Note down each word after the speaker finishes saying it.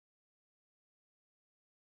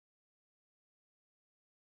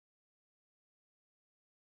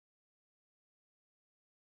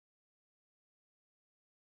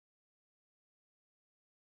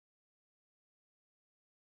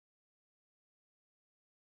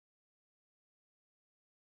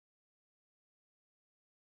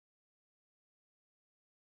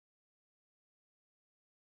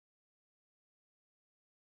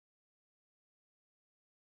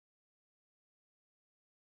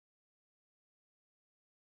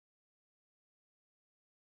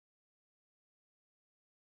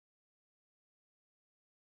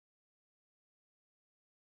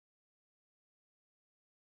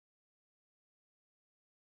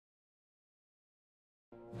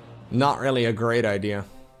Not really a great idea.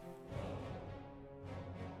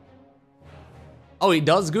 Oh, he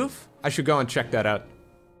does goof? I should go and check that out.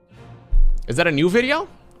 Is that a new video?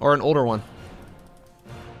 Or an older one?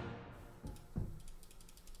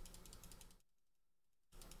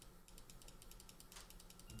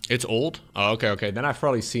 It's old? Oh, okay, okay. Then I've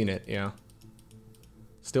probably seen it, yeah.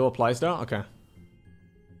 Still applies though? Okay.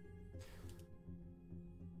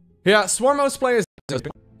 Yeah, Swarm host players.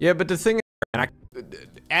 Yeah, but the thing is,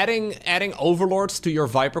 adding overlords to your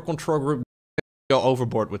Viper control group, go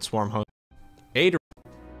overboard with Swarm host. Ada.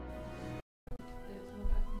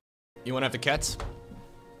 You wanna have the cats?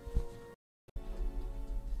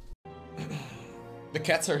 The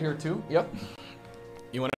cats are here too? Yep.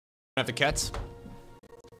 You wanna have the cats?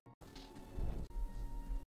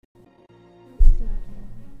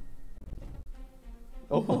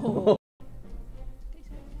 Oh.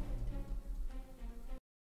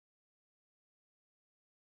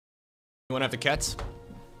 You wanna have the cats?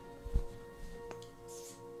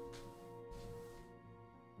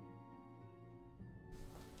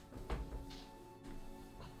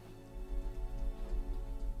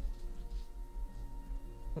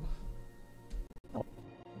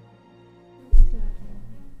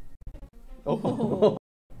 Oh.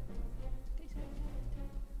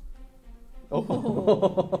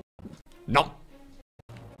 Oh. No.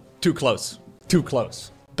 Too close. Too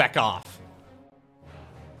close. Back off.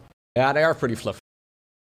 Yeah, they are pretty fluffy.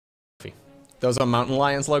 Those are mountain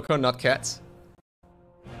lions, Lowko, not cats.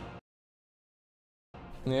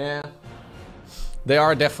 Yeah. They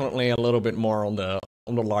are definitely a little bit more on the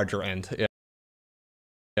larger end. Yeah.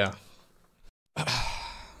 Yeah.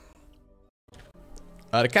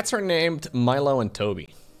 The cats are named Milo and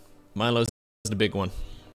Toby. Milo's the big one.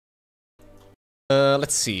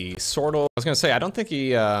 Let's see. Sordo. I was gonna say, I don't think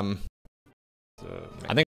he. I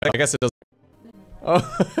guess it does. Oh.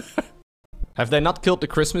 Have they not killed the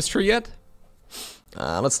Christmas tree yet?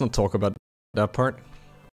 Let's not talk about that part.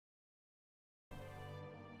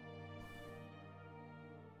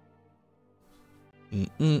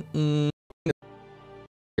 I'm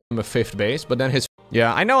a 5th base, but then his.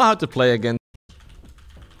 Yeah, I know how to play against.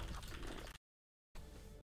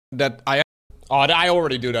 That I. Oh, I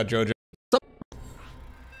already do that, Jojo.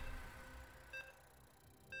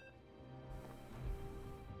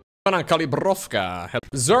 On Kalibrovka.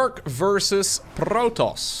 Zerg versus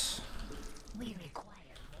Protoss.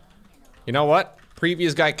 You know what?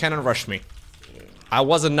 Previous guy cannon rushed me. I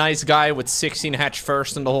was a nice guy with 16 hatch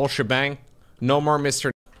first and the whole shebang. No more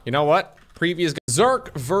Mr. You know what? Previous guy.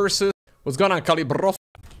 Zerg versus. What's going on, Kalibrovka?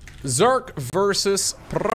 Zerg versus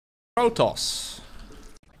Protoss.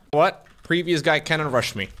 What? Previous guy cannon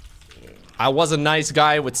rushed me. I was a nice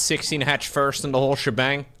guy with 16 hatch first and the whole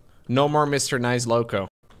shebang. No more Mr. Nice Lowko.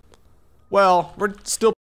 Well, we're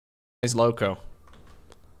still nice Lowko.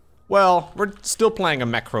 Well, we're still playing a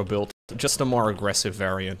macro build, just a more aggressive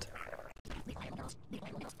variant.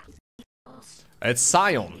 It's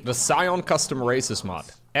Scion, the Scion Custom Races mod.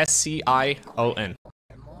 S-C-I-O-N.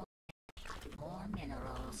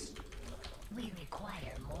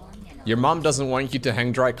 Your mom doesn't want you to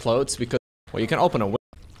hang dry clothes because, well, you can open a window.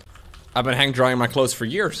 I've been hang drying my clothes for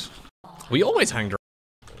years. We always hang dry.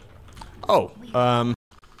 Oh,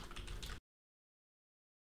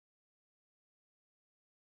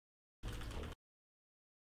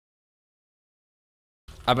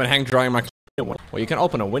 I've been hang drying my clothes. Well, you can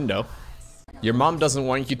open a window. Your mom doesn't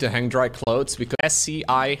want you to hang dry clothes because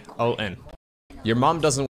S-C-I-O-N. Your mom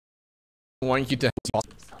doesn't want you to.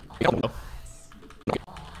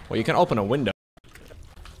 Well, you can open a window.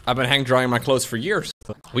 I've been hang drying my clothes for years.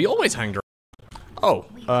 We always hang dry. Oh,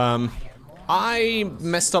 I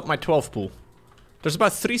messed up my 12 pool. There's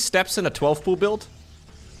about 3 steps in a 12 pool build.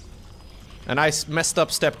 And I messed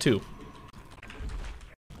up step 2.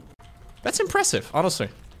 That's impressive, honestly.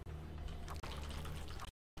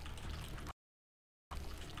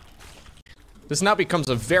 This now becomes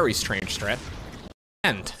a very strange strat.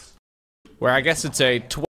 And where I guess it's a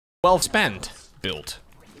 12 spend build.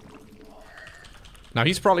 Now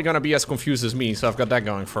he's probably gonna be as confused as me, so I've got that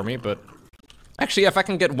going for me, but actually if I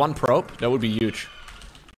can get 1 probe, that would be huge.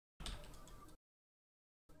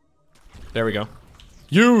 There we go.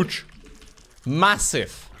 Huge!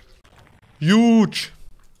 Massive! Huge!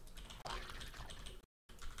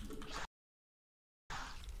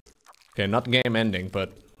 Okay, not game ending,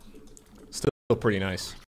 but still pretty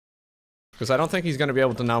nice. Because I don't think he's gonna be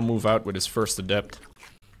able to now move out with his first Adept.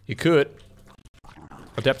 He could.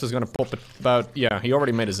 Adept is gonna pop it about, yeah, he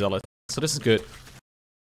already made a Zealot. So this is good.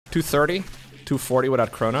 230, 240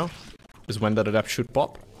 without Chrono is when that Adept should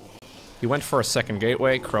pop. He went for a second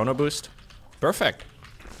gateway, Chrono boost. Perfect.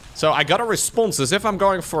 So I got a response as if I'm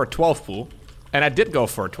going for a 12 pool. And I did go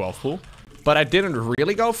for a 12 pool. But I didn't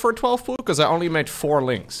really go for a 12 pool because I only made 4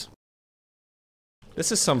 links.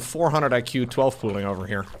 This is some 400 IQ 12 pooling over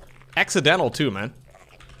here. Accidental too, man.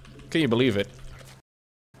 Can you believe it?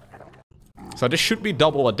 So this should be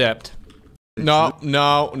double adept. No.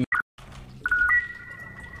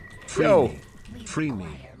 Yo. Free me.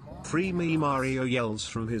 Free me, Mario yells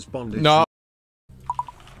from his bondage. No.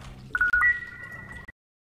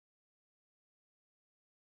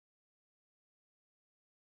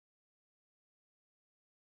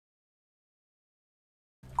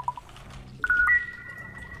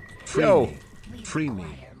 Yo. Free me.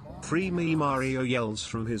 Free me, Mario yells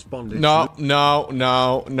from his bondage. No.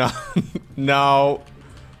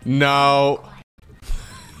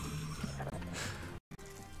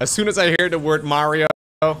 As soon as I hear the word Mario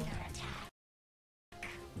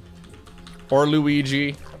or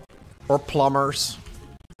Luigi or plumbers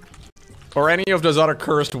or any of those other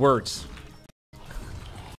cursed words.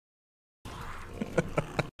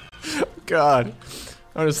 God.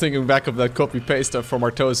 I'm just thinking back of that copy-paste from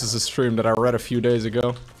Artosis' stream that I read a few days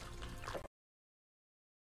ago.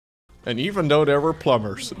 And even though they were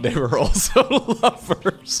plumbers, they were also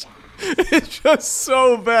lovers. It's just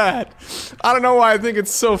so bad. I don't know why I think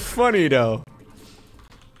it's so funny, though.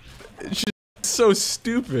 It's just so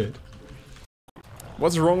stupid.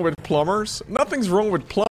 What's wrong with plumbers? Nothing's wrong with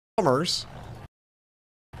plumbers.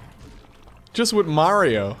 Just with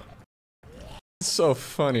Mario. It's so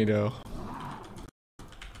funny, though.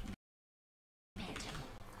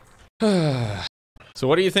 So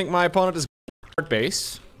what do you think my opponent is? Third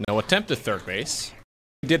base? No attempt at third base.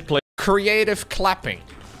 He did play creative clapping.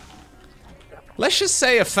 Let's just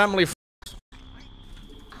say a family.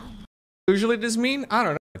 Usually this mean? I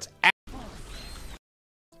don't know. It's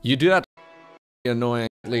you do that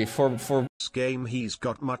annoyingly for this game. He's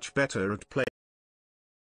got much better at play.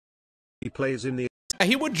 He plays in the.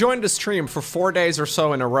 He would join the stream for 4 days or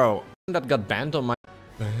so in a row. That got banned on my.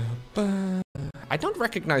 I don't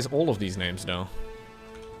recognize all of these names, though.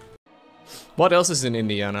 What else is in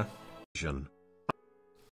Indiana?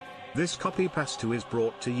 This copy paste is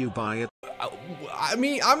brought to you by I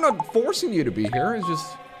mean, I'm not forcing you to be here. It's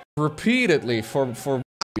just repeatedly for.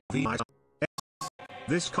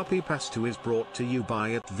 This copy paste is brought to you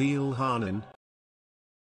by Vilhanen.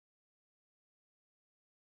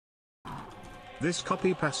 This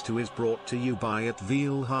copy paste is brought to you by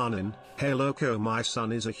Vilhanen. Hey Lowko, my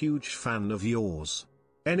son is a huge fan of yours.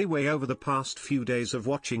 Anyway, over the past few days of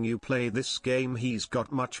watching you play this game, he's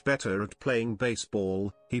got much better at playing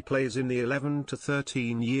baseball. He plays in the 11 to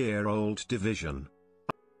 13-year-old division.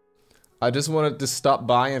 I just wanted to stop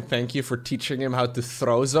by and thank you for teaching him how to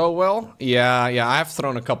throw so well. Yeah, I have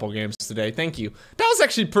thrown a couple games today. Thank you. That was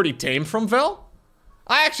actually pretty tame from Vel.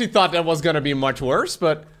 I actually thought that was gonna be much worse,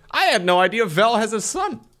 but I had no idea Vel has a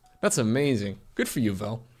son. That's amazing. Good for you,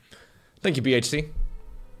 Vel. Thank you, BHC.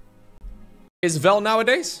 Is Vel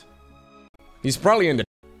nowadays? He's probably in the...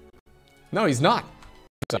 No, he's not.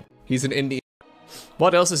 He's in Indiana.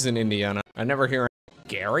 What else is in Indiana? I never hear...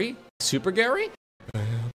 Gary? Super Gary?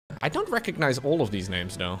 I don't recognize all of these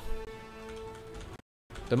names, though.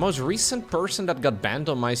 The most recent person that got banned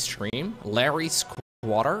on my stream, Larry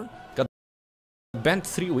Squatter, got banned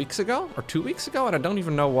 3 weeks ago? Or 2 weeks ago? And I don't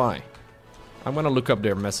even know why. I'm gonna look up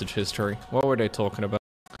their message history. What were they talking about?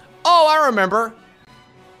 Oh, I remember!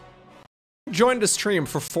 Joined the stream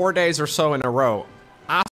for 4 days or so in a row,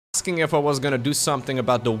 asking if I was gonna do something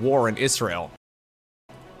about the war in Israel.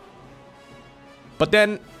 But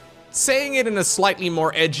then, saying it in a slightly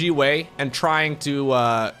more edgy way and trying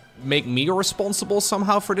to make me responsible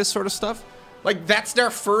somehow for this sort of stuff. Like, that's their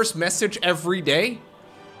first message every day?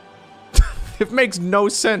 It makes no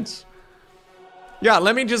sense. Yeah,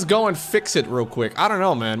 let me just go and fix it real quick. I don't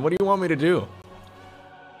know, man. What do you want me to do?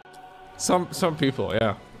 Some people,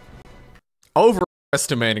 yeah.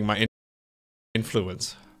 Overestimating my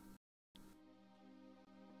influence.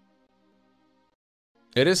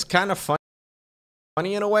 It is kind of funny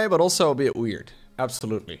in a way, but also a bit weird.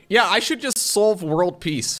 Absolutely. Yeah, I should just solve world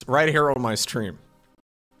peace right here on my stream.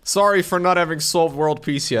 Sorry for not having solved world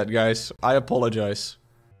peace yet, guys. I apologize.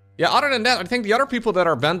 Yeah, other than that, I think the other people that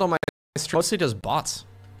are banned on my stream mostly just bots.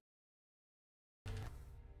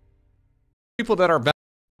 People that are banned.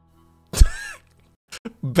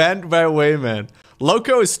 Banned by Wayman.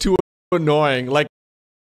 Lowko is too annoying. Like,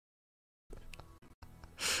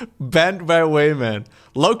 banned by Wayman.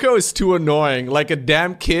 Lowko is too annoying. Like a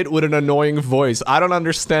damn kid with an annoying voice. I don't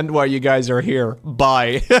understand why you guys are here.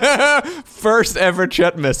 Bye. First ever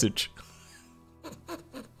chat message.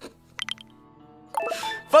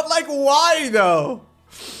 But like, why though?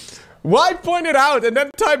 Why point it out and then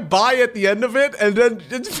type bye at the end of it and then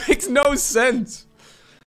it makes no sense.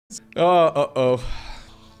 Uh-oh.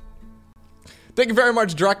 Thank you very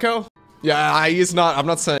much, Draco. Yeah, he's not, I'm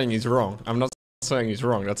not saying he's wrong. I'm not saying he's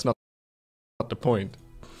wrong. That's not the point.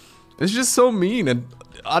 It's just so mean and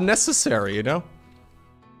unnecessary, you know?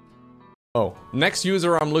 Oh, next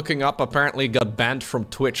user I'm looking up apparently got banned from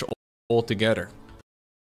Twitch altogether.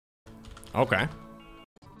 Okay.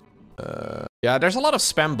 Yeah, there's a lot of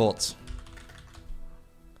spam bots.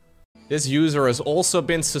 This user has also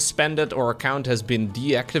been suspended or account has been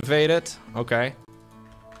deactivated. Okay.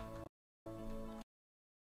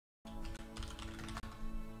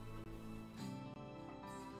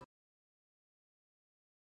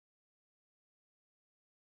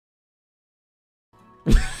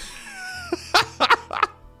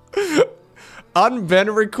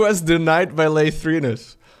 Unban request denied by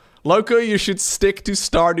Lathrinus. Lowko, you should stick to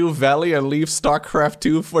Stardew Valley and leave StarCraft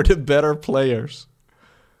 2 for the better players.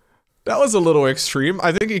 That was a little extreme.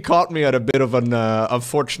 I think he caught me at a bit of an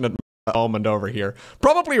unfortunate moment over here.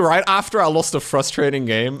 Probably right after I lost a frustrating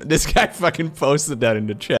game. This guy fucking posted that in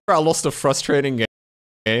the chat. I lost a frustrating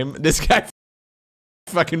game. This guy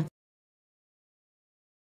fucking...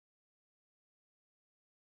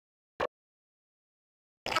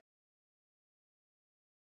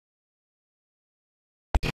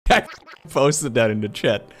 posted that in the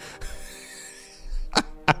chat.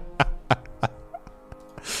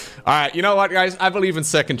 Alright, you know what, guys? I believe in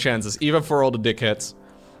second chances, even for all the dickheads.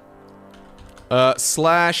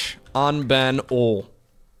 Slash unban all.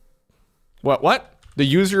 What? The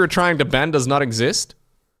user you're trying to ban does not exist?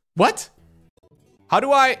 What? How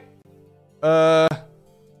do I... I've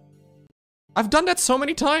done that so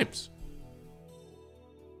many times.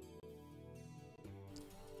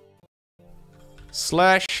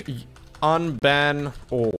 Slash unban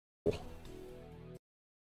all.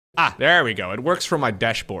 Ah, there we go. It works from my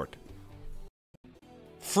dashboard.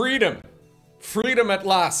 Freedom. Freedom at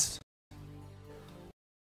last.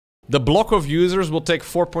 The block of users will take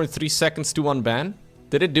 4.3 seconds to unban.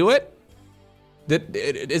 Did it do it?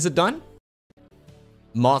 Is it done?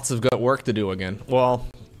 Mods have got work to do again. Well,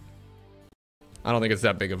 I don't think it's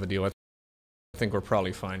that big of a deal. I think we're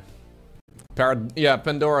probably fine. Yeah,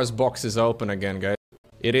 Pandora's box is open again, guys.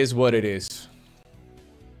 It is what it is.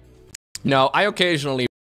 No, I occasionally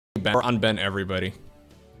ban or unban everybody.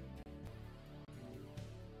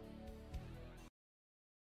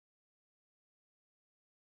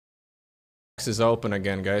 Box is open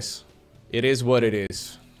again, guys. It is what it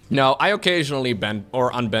is. No, I occasionally ban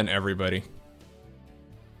or unban everybody.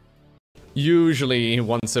 Usually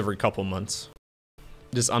once every couple months.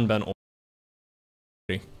 Just unban all.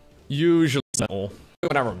 Usually all.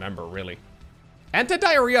 What I remember, really.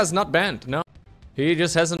 Anti-diarrhea is not banned, no. He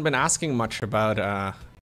just hasn't been asking much about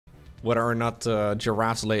whether or not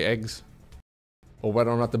giraffes lay eggs. Or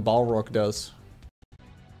whether or not the Balrog does.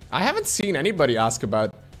 I haven't seen anybody ask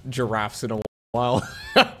about giraffes in a while.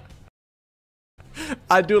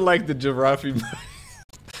 I do like the giraffe.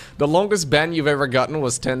 The longest ban you've ever gotten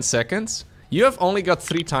was 10 seconds. You have only got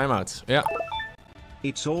 3 timeouts. Yeah.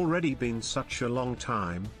 It's already been such a long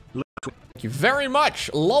time. Thank you very much,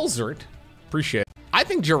 Lolzert. Appreciate it. I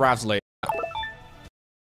think giraffes lay.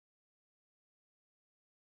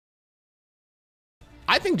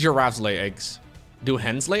 I think giraffes lay eggs. Do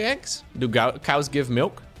hens lay eggs? Do cows give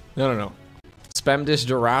milk? No. Spam this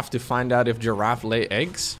giraffe to find out if giraffe lay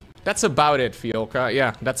eggs? That's about it, Fiolka.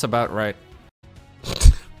 Yeah, that's about right.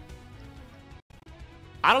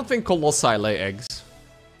 I don't think colossi lay eggs.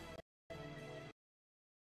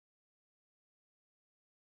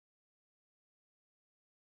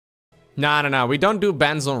 No. We don't do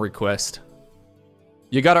bans on request.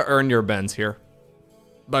 You gotta earn your bans here.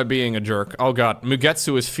 By being a jerk. Oh god.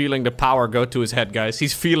 Mugetsu is feeling the power go to his head, guys.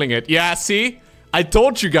 He's feeling it. Yeah, see? I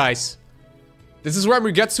told you guys. This is where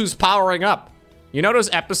Mugetsu's powering up. You know those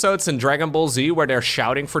episodes in Dragon Ball Z where they're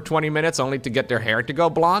shouting for 20 minutes only to get their hair to go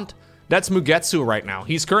blonde? That's Mugetsu right now.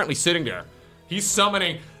 He's currently sitting there. He's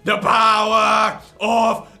summoning the power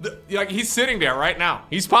of the... Like, he's sitting there right now.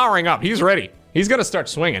 He's powering up. He's ready. He's gonna start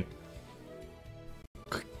swinging.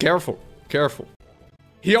 Careful. Careful.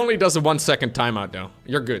 He only does a 1-second timeout, though.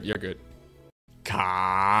 You're good. You're good.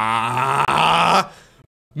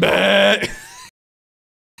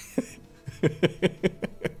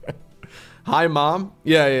 Hi, Mom.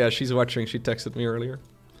 Yeah, she's watching. She texted me earlier.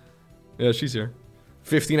 Yeah, she's here.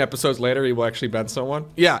 15 episodes later, he will actually ban someone.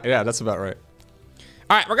 Yeah, that's about right.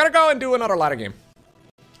 All right, we're gonna go and do another ladder game.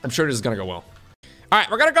 I'm sure this is gonna go well. All right,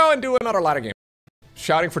 we're gonna go and do another ladder game.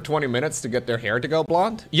 Shouting for 20 minutes to get their hair to go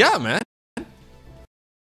blonde? Yeah, man.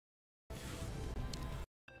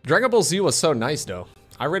 Dragon Ball Z was so nice though.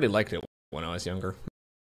 I really liked it when I was younger.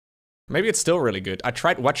 Maybe it's still really good. I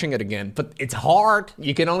tried watching it again, but it's hard.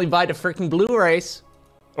 You can only buy the freaking Blu-rays.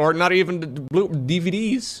 Or not even the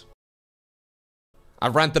DVDs.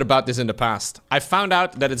 I've ranted about this in the past. I found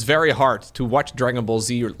out that it's very hard to watch Dragon Ball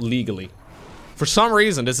Z legally. For some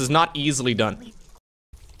reason, this is not easily done.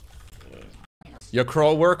 Your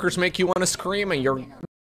crow workers make you want to scream and you're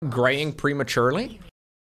graying prematurely?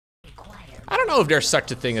 I don't know if there's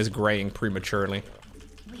such a thing as graying prematurely.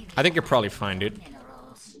 I think you're probably fine, dude.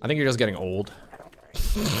 I think you're just getting old.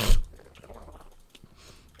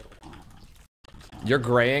 You're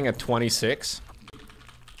graying at 26?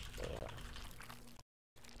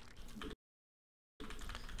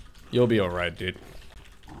 You'll be alright, dude.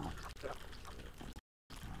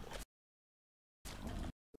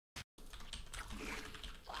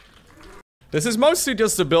 This is mostly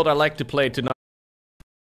just a build I like to play to not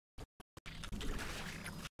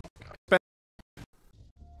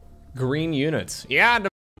green units. Yeah,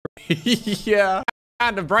 yeah,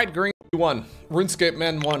 the bright green one. RuneScape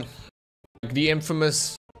Man 1. The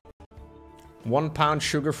infamous 1 pound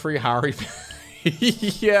sugar-free Harry.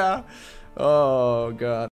 Yeah. Oh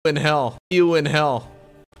god. In hell. You in hell.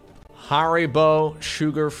 Haribo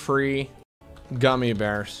sugar-free gummy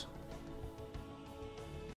bears.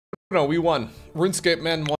 No, we won. RuneScape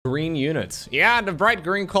Man 1. Green units. Yeah, the bright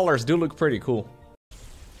green colors do look pretty cool.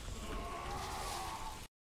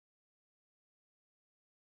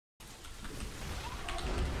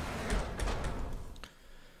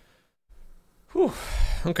 Whew.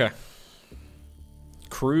 Okay.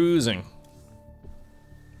 Cruising.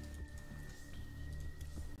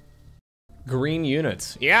 Green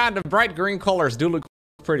units. Yeah, the bright green colors do look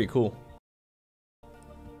pretty cool.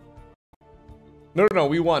 No,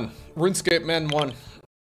 we won. RuneScape Man 1.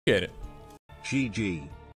 Appreciate it. GG.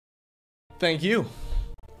 Thank you.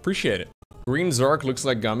 Appreciate it. Green Zerg looks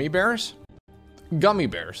like gummy bears? Gummy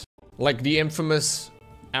bears. Like the infamous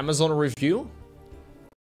Amazon review?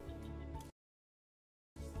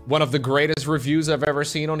 One of the greatest reviews I've ever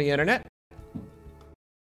seen on the internet?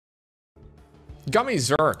 Gummy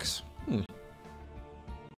Zergs.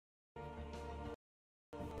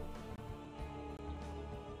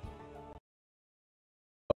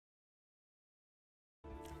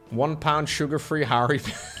 1 pound sugar-free Harry.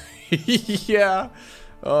 Yeah.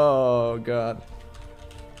 Oh god.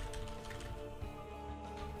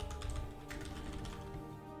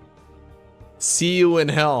 See you in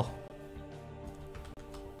hell.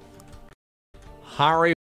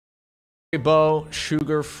 Haribo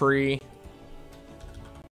sugar-free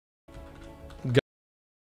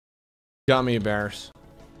gummy bears.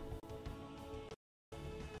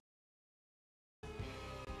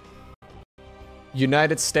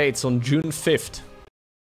 United States on June 5th,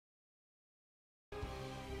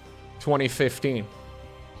 2015.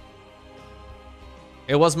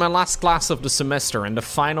 It was my last class of the semester and the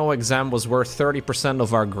final exam was worth 30%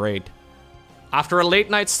 of our grade. After a late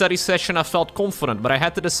night study session I felt confident, but I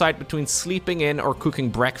had to decide between sleeping in or cooking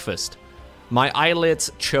breakfast. My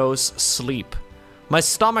eyelids chose sleep. My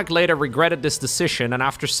stomach later regretted this decision, and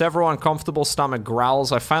after several uncomfortable stomach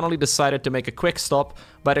growls, I finally decided to make a quick stop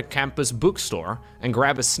by the campus bookstore and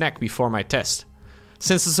grab a snack before my test.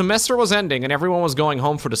 Since the semester was ending and everyone was going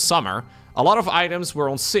home for the summer, a lot of items were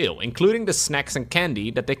on sale, including the snacks and candy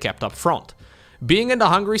that they kept up front. Being in the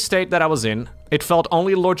hungry state that I was in, it felt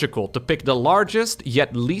only logical to pick the largest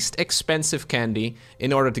yet least expensive candy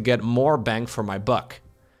in order to get more bang for my buck.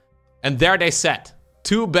 And there they sat.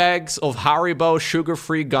 2 bags of Haribo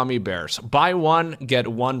sugar-free gummy bears. Buy one, get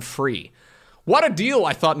one free. What a deal,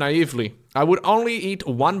 I thought naively. I would only eat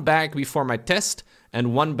 1 bag before my test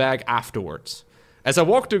and 1 bag afterwards. As I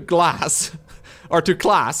walked to class,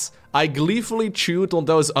 I gleefully chewed on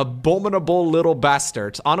those abominable little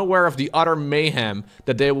bastards, unaware of the utter mayhem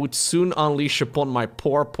that they would soon unleash upon my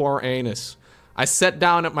poor anus. I sat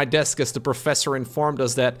down at my desk as the professor informed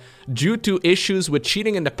us that, due to issues with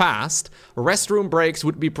cheating in the past, restroom breaks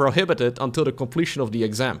would be prohibited until the completion of the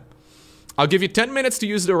exam. I'll give you 10 minutes to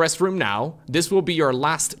use the restroom now. This will be your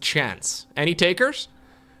last chance. Any takers?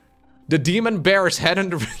 The demon bears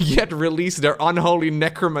hadn't yet released their unholy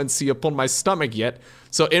necromancy upon my stomach yet,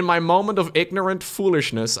 so in my moment of ignorant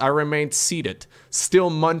foolishness, I remained seated, still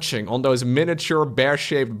munching on those miniature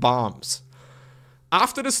bear-shaped bombs.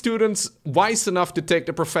 After the students wise enough to take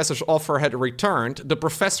the professor's offer had returned, the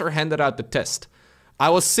professor handed out the test. I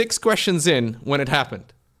was 6 questions in when it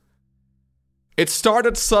happened. It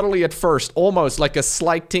started subtly at first, almost like a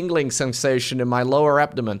slight tingling sensation in my lower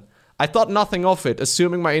abdomen. I thought nothing of it,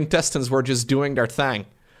 assuming my intestines were just doing their thing.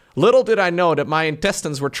 Little did I know that my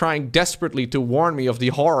intestines were trying desperately to warn me of the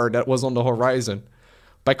horror that was on the horizon.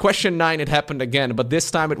 By question 9 it happened again, but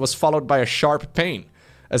this time it was followed by a sharp pain,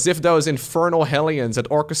 as if those infernal hellions had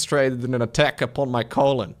orchestrated an attack upon my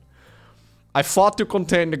colon. I fought to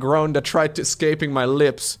contain the groan that tried to escaping my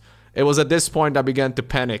lips. It was at this point I began to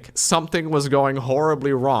panic. Something was going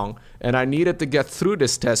horribly wrong, and I needed to get through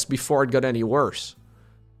this test before it got any worse.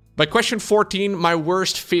 By question 14, my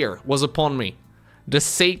worst fear was upon me. The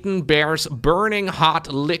Satan Bear's burning hot,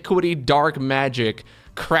 liquidy, dark magic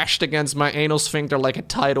crashed against my anal sphincter like a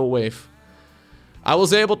tidal wave. I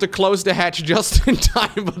was able to close the hatch just in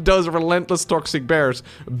time, but those relentless toxic bears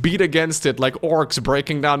beat against it like orcs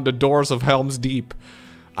breaking down the doors of Helm's Deep.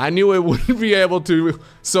 I knew I wouldn't be able to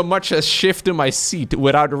so much as shift in my seat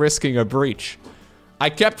without risking a breach.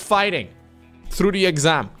 I kept fighting through the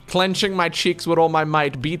exam, clenching my cheeks with all my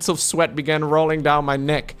might. Beads of sweat began rolling down my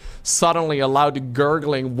neck. Suddenly a loud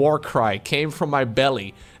gurgling war cry came from my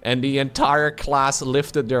belly, and the entire class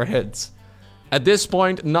lifted their heads. At this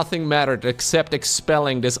point, nothing mattered except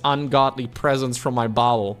expelling this ungodly presence from my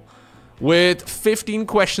bowel. With 15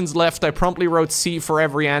 questions left, I promptly wrote C for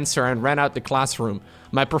every answer and ran out the classroom.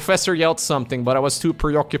 My professor yelled something, but I was too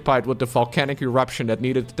preoccupied with the volcanic eruption that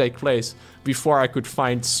needed to take place before I could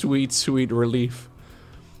find sweet, sweet relief.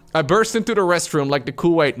 I burst into the restroom like the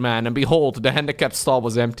Kool-Aid man, and behold, the handicapped stall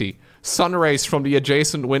was empty. Sun rays from the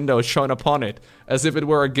adjacent window shone upon it, as if it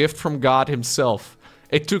were a gift from God himself.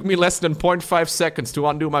 It took me less than 0.5 seconds to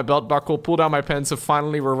undo my belt buckle, pull down my pants, and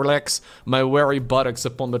finally relax my weary buttocks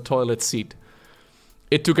upon the toilet seat.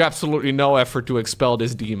 It took absolutely no effort to expel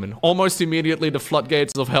this demon. Almost immediately, the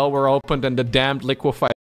floodgates of hell were opened, and the damned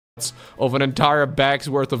liquefied of an entire bag's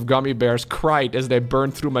worth of gummy bears cried as they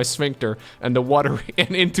burned through my sphincter and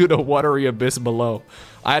into the watery abyss below.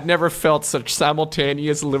 I had never felt such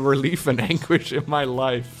simultaneous relief and anguish in my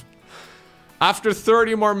life. After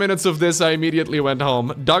 30 more minutes of this, I immediately went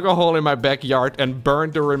home, dug a hole in my backyard, and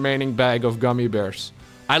burned the remaining bag of gummy bears.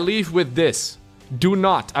 I leave with this. Do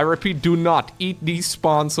not, I repeat, do not eat these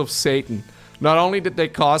spawns of Satan. Not only did they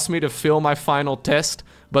cause me to fail my final test,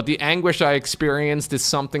 but the anguish I experienced is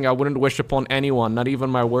something I wouldn't wish upon anyone, not even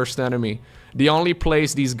my worst enemy. The only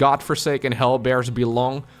place these godforsaken hell bears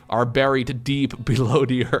belong are buried deep below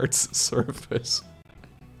the earth's surface.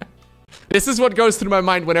 This is what goes through my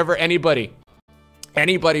mind whenever anybody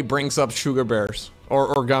brings up sugar bears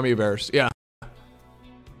or gummy bears. Yeah.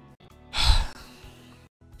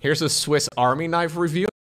 Here's a Swiss Army knife review.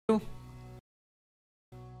 I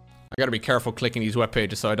gotta be careful clicking these web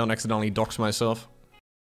pages so I don't accidentally dox myself.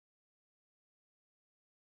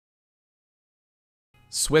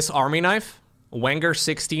 Swiss Army knife, Wenger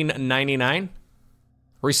 1699.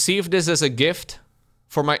 Received this as a gift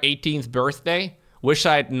for my 18th birthday. Wish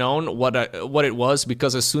I had known what it was,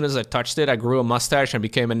 because as soon as I touched it, I grew a mustache and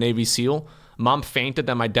became a Navy SEAL. Mom fainted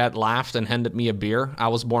and my dad laughed and handed me a beer. I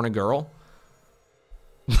was born a girl.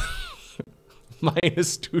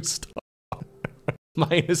 -2 stars.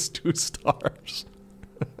 -2 stars.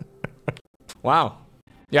 Wow.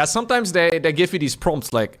 Yeah, sometimes they give you these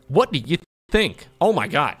prompts like, what do you think? Oh my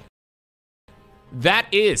god. That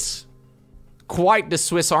is quite the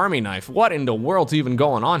Swiss Army knife. What in the world's even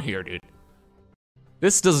going on here, dude?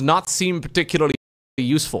 This does not seem particularly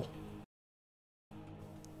useful.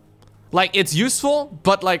 Like, it's useful,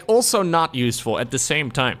 but like also not useful at the same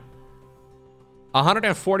time.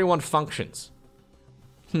 141 functions.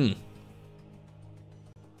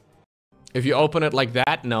 If you open it like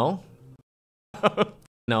that, no.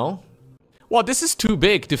 No. Well, this is too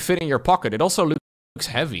big to fit in your pocket. It also looks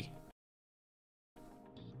heavy.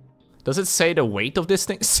 Does it say the weight of this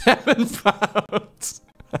thing? 7 pounds.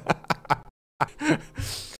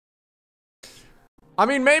 I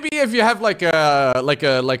mean, maybe if you have like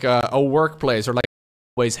a workplace, or like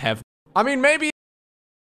always have. I mean, maybe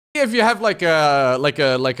if you have like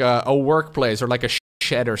a workplace or like a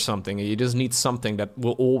shed or something, you just need something that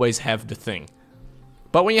will always have the thing.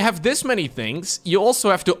 But when you have this many things, you also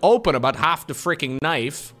have to open about half the freaking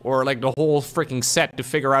knife, or like the whole freaking set, to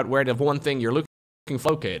figure out where the one thing you're looking for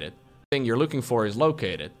located. The thing you're looking for is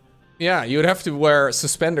located. Yeah, you would have to wear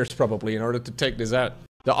suspenders probably in order to take this out.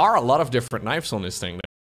 There are a lot of different knives on this thing,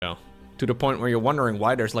 though, to the point where you're wondering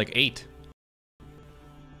why there's like 8.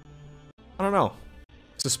 I don't know.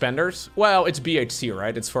 Suspenders? Well, it's BHC,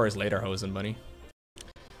 right? It's for his lederhosen, buddy.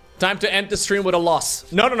 Time to end the stream with a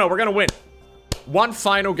loss. No, we're gonna win. One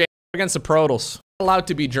final game against the Protoss. Allowed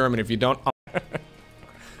to be German if you don't.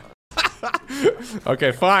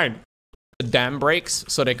 Okay, fine. The dam breaks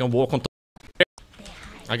so they can walk on top.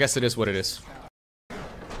 I guess it is what it is.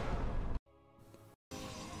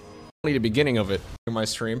 only the beginning of it in my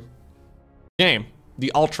stream. Game.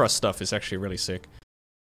 The Ultra stuff is actually really sick.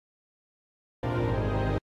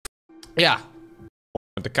 Yeah.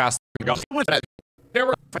 The cast.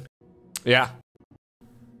 Yeah.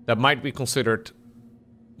 That might be considered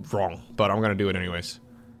wrong, but I'm gonna do it anyways.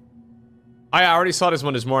 I already saw this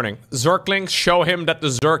one this morning. Zerglings, show him that the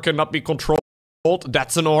Zerg cannot be controlled.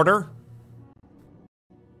 That's an order.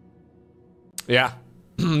 Yeah.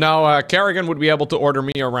 Now, Kerrigan would be able to order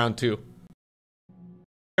me around too.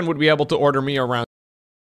 Kerrigan would be able to order me around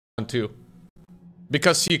too.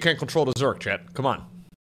 Because he can control the Zerg, chat. Come on.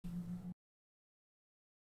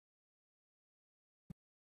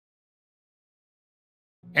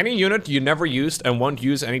 Any unit you never used and won't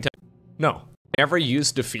use anytime? No. Never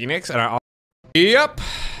used the Phoenix and I... Yep.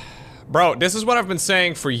 Bro, this is what I've been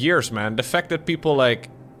saying for years, man. The fact that people, like,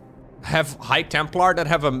 have High Templar that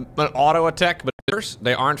have an auto attack, but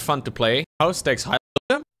they aren't fun to play. House takes high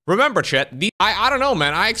them. Remember, chat, I don't know,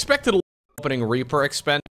 man. I expected a opening Reaper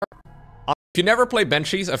expand. If you never play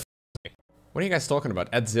Banshees, what are you guys talking about?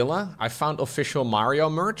 Adzilla? I found official Mario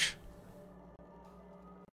merch?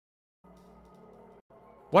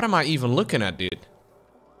 What am I even looking at, dude?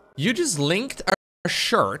 You just linked a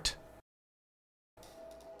shirt.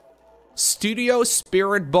 Studio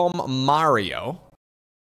Spirit Bomb Mario.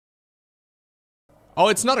 Oh,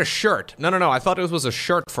 it's not a shirt. No, I thought it was a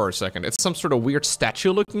shirt for a second. It's some sort of weird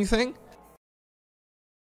statue-looking thing.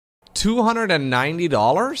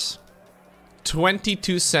 $290?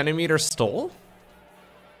 22 centimeter stole?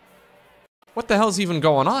 What the hell's even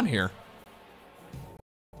going on here?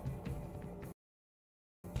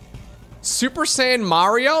 Super Saiyan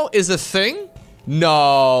Mario is a thing?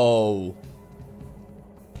 No.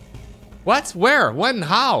 What? Where? When?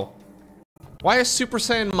 How? Why is Super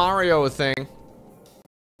Saiyan Mario a thing?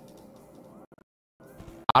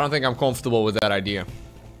 I don't think I'm comfortable with that idea.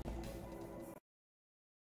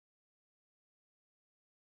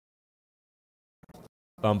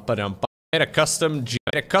 Made a custom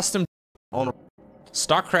on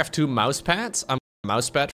StarCraft 2 mouse pads. I'm a mouse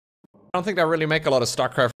pad. I don't think they really make a lot of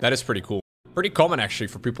StarCraft. That is pretty cool. Pretty common actually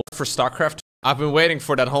for people for StarCraft. I've been waiting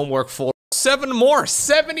for that homework for 7 more,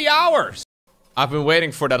 70 hours. I've been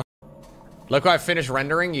waiting for that. Look, I finished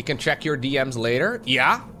rendering. You can check your DMs later.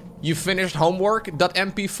 Yeah. You finished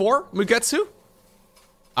homework.mp4, Mugetsu?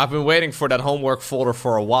 I've been waiting for that homework folder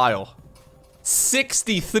for a while.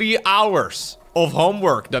 63 hours of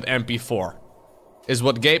homework.mp4 is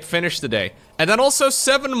what Gabe finished today. And then also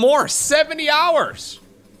 7 more, 70 hours.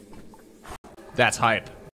 That's hype.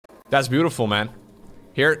 That's beautiful, man.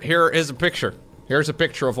 Here is a picture. Here's a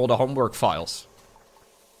picture of all the homework files.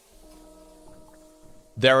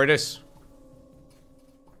 There it is.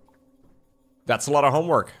 That's a lot of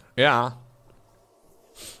homework. Yeah.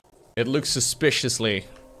 It looks suspiciously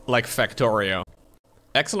like Factorio.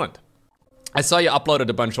 Excellent. I saw you uploaded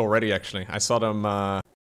a bunch already, actually. I saw them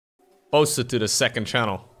posted to the second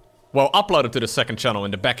channel. Well, uploaded to the second channel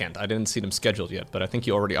in the backend. I didn't see them scheduled yet, but I think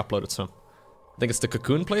you already uploaded some. I think it's the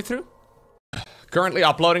Cocoon playthrough. Currently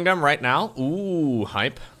uploading them right now. Ooh,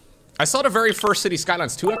 hype. I saw the very first City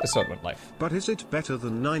Skylines 2 episode went live. But is it better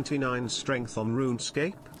than 99 strength on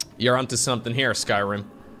RuneScape? You're onto something here, Skyrim.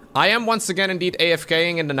 I am once again indeed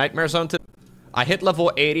AFKing in the Nightmare Zone today. I hit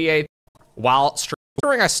level 88 while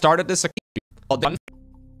streaming. I started this done.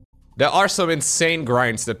 There are some insane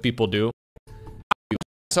grinds that people do.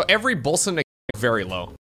 So every boss in the game is very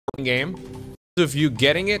low. Game. So if you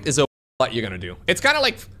getting it is a what you're gonna do. It's kind of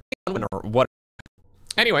like or what.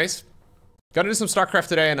 Anyways, gotta do some StarCraft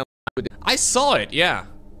today and I saw it, yeah.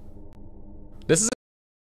 This is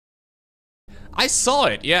I saw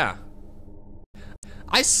it, yeah.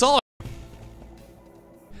 I saw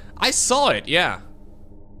it, yeah.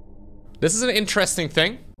 This is an interesting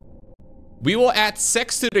thing. We will add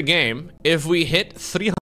sex to the game if we hit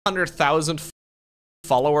 300,000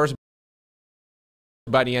 followers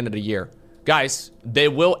by the end of the year. Guys, they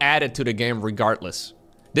will add it to the game regardless.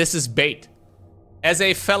 This is bait. As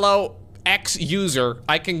a fellow ex-user,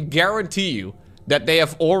 I can guarantee you that they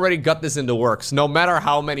have already got this in the works, no matter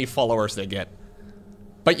how many followers they get.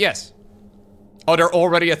 But yes. Oh, they're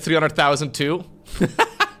already at 300,000 too?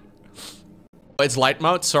 It's light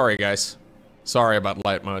mode? Sorry, guys. Sorry about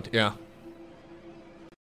light mode, yeah.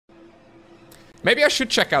 Maybe I should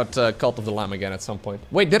check out Cult of the Lamb again at some point.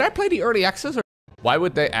 Wait, did I play the early access? Or why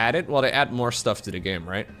would they add it? Well, they add more stuff to the game,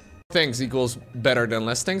 right? Things equals better than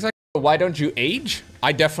less things. Why don't you age?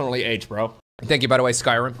 I definitely age, bro. Thank you, by the way,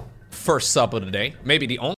 Skyrim. First sub of the day. Maybe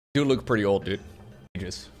the only. You look pretty old, dude.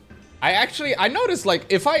 Ages. I noticed, like,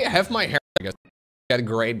 if I have my hair, I guess, get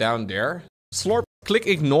gray down there, Slurp, click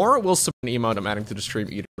ignore will submit an emote I'm adding to the stream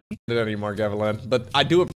either. Not anymore, Gavilan. But I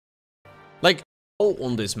do like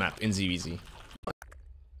on this map in ZVZ.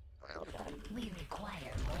 We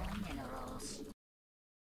require more minerals.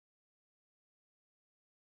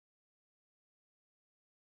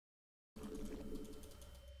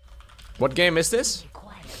 What game is this?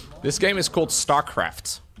 This game is called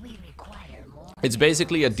StarCraft. It's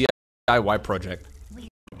basically a DIY project.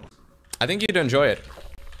 I think you'd enjoy it.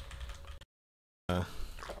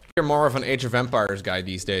 You're more of an Age of Empires guy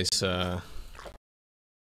these days.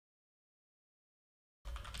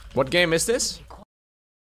 What game is this?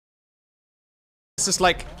 This is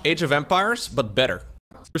like Age of Empires, but better.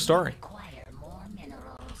 True story.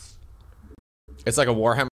 It's like a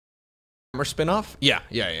Warhammer spin-off? Yeah.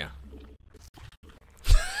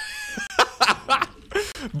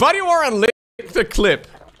 Buddy Warren linked the clip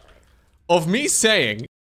of me saying,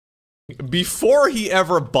 before he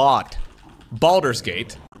ever bought Baldur's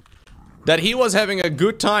Gate, that he was having a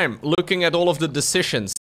good time looking at all of the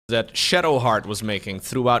decisions that Shadowheart was making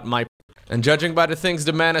throughout my... And judging by the things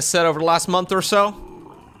the man has said over the last month or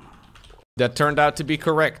so, that turned out to be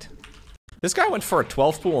correct. This guy went for a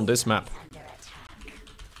 12 pool on this map.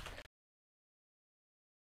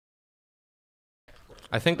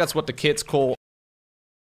 I think that's what the kids call...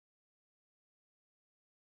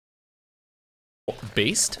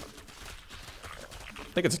 based?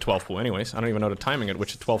 I think it's a 12 pool anyways. I don't even know the timing at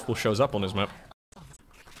which a 12 pool shows up on this map.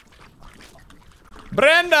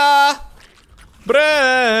 Brenda!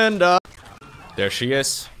 Brenda! There she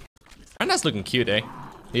is. Brenda's looking cute, eh?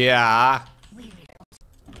 Yeah.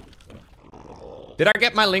 Did I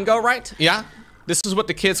get my lingo right? Yeah? This is what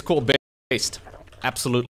the kids call based.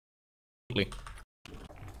 Absolutely. I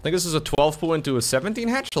think this is a 12 pool into a 17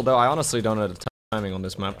 hatch, although I honestly don't know the timing on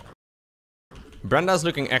this map. Brenda's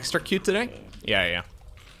looking extra cute today? Yeah.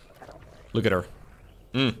 Look at her.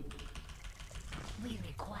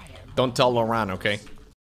 Don't tell Lauren, okay?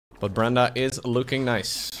 But Brenda is looking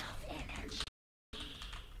nice.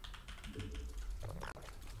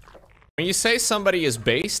 When you say somebody is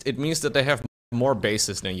based, it means that they have more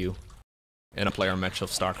bases than you in a player match of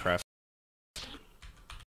StarCraft.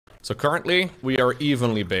 So currently, we are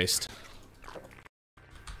evenly based.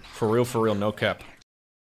 For real, no cap.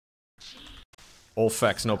 All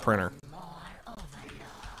facts, no printer.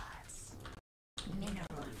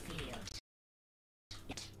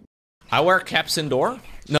 I wear caps indoor?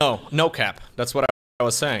 No cap. That's what I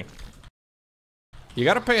was saying. You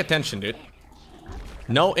gotta pay attention, dude.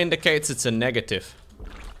 No indicates it's a negative.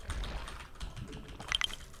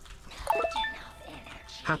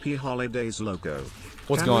 Happy holidays, Lowko.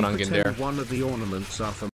 What's going on, Gindare? One of the ornaments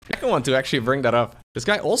are from... I want to actually bring that up. This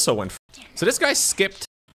guy also went. So this guy skipped.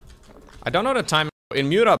 I don't know the time. In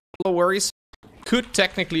mute up, no worries. Could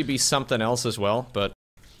technically be something else as well, but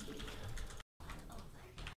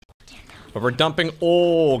we're dumping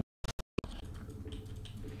all.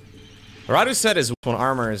 Radu said his one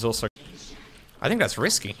armor is also. I think that's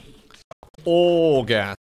risky. All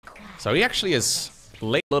gas. So he actually is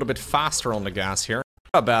late a little bit faster on the gas here.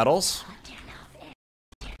 Battles.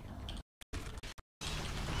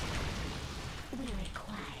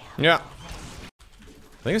 Yeah.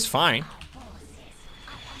 I think it's fine.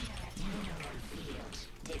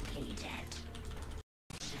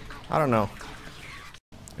 I don't know.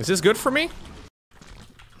 Is this good for me?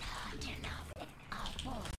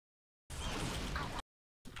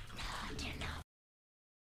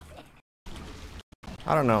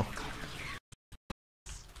 I don't know.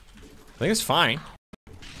 I think it's fine.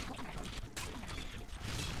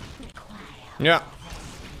 Yeah.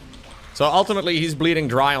 So ultimately he's bleeding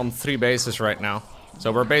dry on 3 bases right now.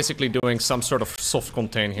 So we're basically doing some sort of soft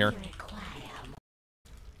contain here.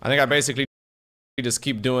 I think I basically just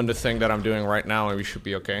keep doing the thing that I'm doing right now and we should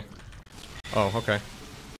be okay. Oh, okay.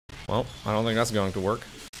 Well, I don't think that's going to work.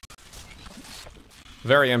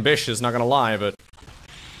 Very ambitious, not gonna lie, but...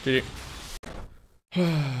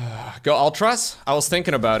 Go Ultras? I was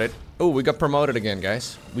thinking about it. Oh, we got promoted again,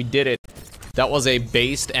 guys. We did it. That was a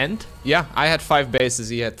based end? Yeah, I had 5 bases,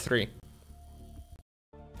 he had 3.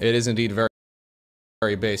 It is indeed very,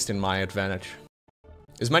 very based in my advantage.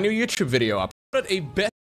 Is my new YouTube video up? A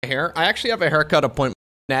best hair. I actually have a haircut appointment,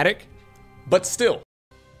 fanatic, but still.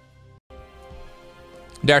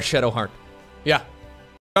 There's Shadowheart. Yeah.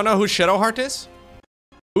 Don't know who Shadowheart is?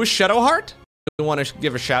 Who's Shadowheart? I want to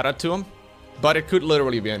give a shout out to him, but it could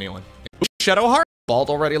literally be anyone. Who's Shadowheart? Bald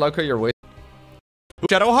already, Lowko, you're with. Who's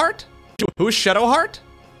Shadowheart? Who's Shadowheart?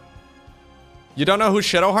 You don't know who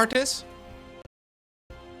Shadowheart is?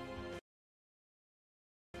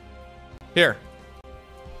 Here.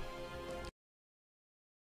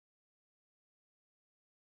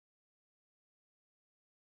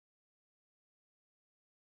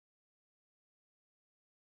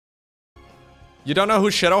 You don't know who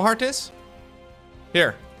Shadowheart is?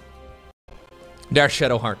 Here. There's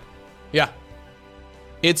Shadowheart. Yeah.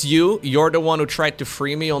 It's you. You're the one who tried to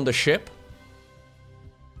free me on the ship.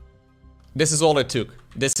 This is all it took.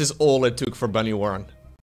 This is all it took for Bunny Warren.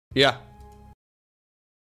 Yeah.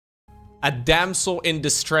 A damsel in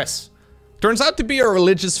distress. Turns out to be a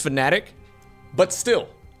religious fanatic, but still.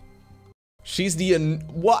 She's the...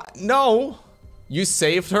 What? No. You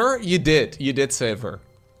saved her? You did. You did save her.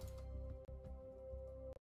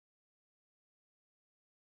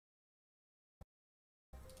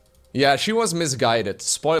 Yeah, she was misguided.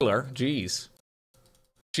 Spoiler. Jeez.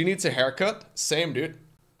 She needs a haircut? Same, dude.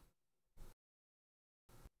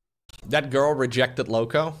 That girl rejected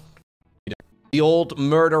Lowko. The old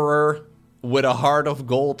murderer with a heart of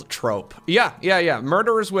gold trope. Yeah.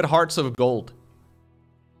 Murderers with hearts of gold.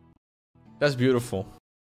 That's beautiful.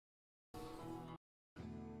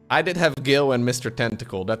 I did have Gil and Mr.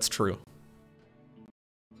 Tentacle, that's true.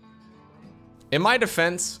 In my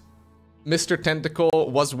defense, Mr. Tentacle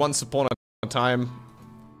was once upon a time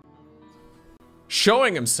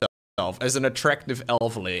showing himself as an attractive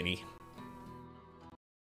elf lady.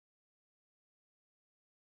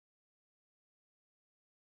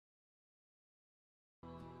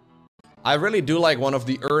 I really do like one of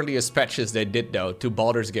the earliest patches they did though to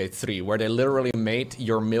Baldur's Gate 3, where they literally made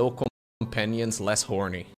your male companions less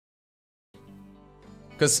horny.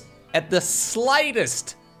 Because at the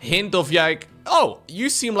slightest hint of like, oh,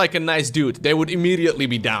 you seem like a nice dude, they would immediately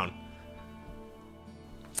be down.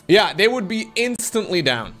 Yeah, they would be instantly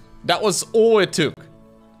down. That was all it took.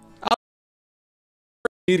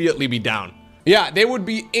 Immediately be down. Yeah, they would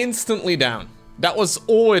be instantly down. That was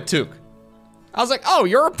all it took. I was like, oh,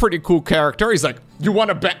 you're a pretty cool character. He's like, you want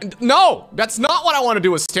to bet? No, that's not what I want to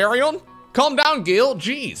do, Asterion. Calm down, Gil.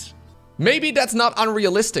 Jeez. Maybe that's not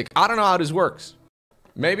unrealistic. I don't know how this works.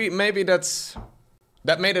 Maybe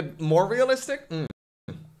that made it more realistic? You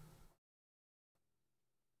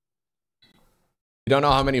don't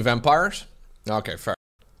know how many vampires? Okay, fair.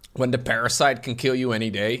 When the parasite can kill you any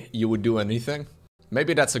day, you would do anything?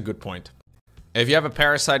 Maybe that's a good point. If you have a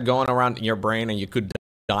parasite going around in your brain and you could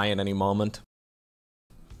die at any moment,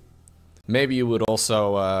 maybe you would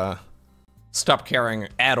also stop caring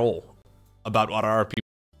at all about what other people...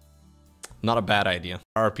 Not a bad idea.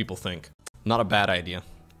 What other people think. Not a bad idea.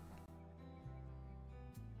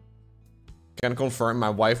 Can confirm my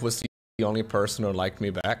wife was the only person who liked me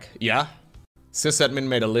back. Yeah. Sysadmin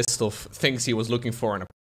made a list of things he was looking for in a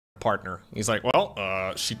partner. He's like,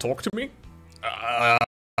 well, she talked to me.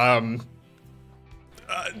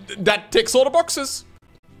 That ticks all the boxes.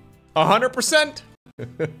 100%.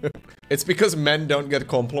 It's because men don't get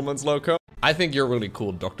compliments, Lowko. I think you're really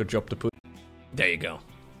cool, Dr. Job to put. There you go.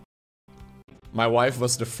 My wife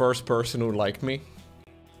was the first person who liked me.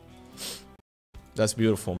 That's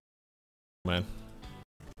beautiful, man.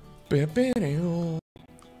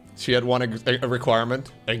 She had one a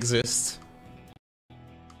requirement. Exists.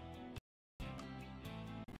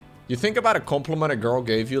 You think about a compliment a girl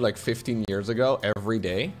gave you like 15 years ago every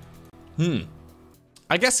day?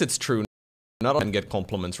 I guess it's true. Not all men get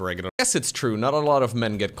compliments regularly. I guess it's true. Not a lot of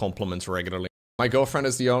men get compliments regularly. My girlfriend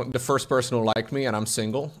is the first person who liked me and I'm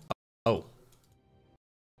single. Oh.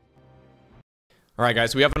 Alright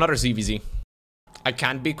guys, we have another ZVZ. I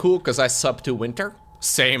can't be cool because I sub to Winter.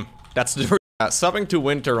 Same. That's the subbing to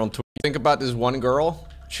Winter on Twitter. Think about this one girl.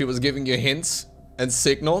 She was giving you hints and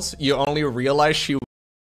signals. You only realize she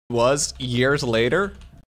was years later.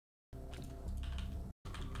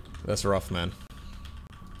 That's rough, man.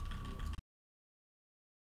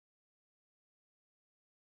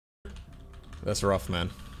 That's rough,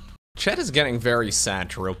 man. Chat is getting very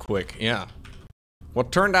sad real quick, yeah.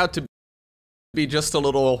 What turned out to be just a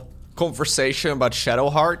little conversation about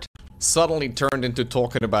Shadowheart suddenly turned into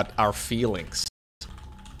talking about our feelings.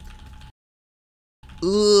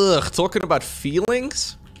 Ugh, talking about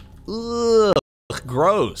feelings? Ugh,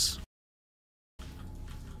 gross.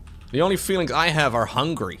 The only feelings I have are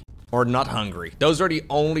hungry or not hungry. Those are the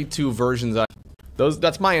only two versions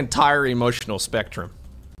that's my entire emotional spectrum.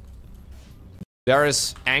 There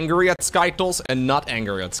is angry at Skytles and not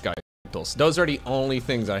angry at Skytles. Those are the only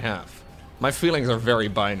things I have. My feelings are very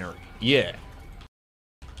binary. Yeah.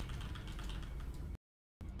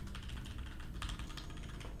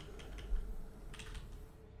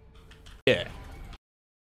 Yeah.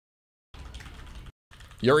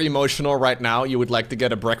 You're emotional right now. You would like to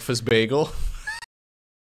get a breakfast bagel.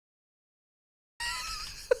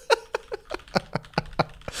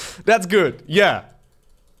 That's good. Yeah.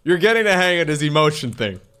 You're getting the hang of this emotion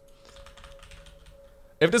thing.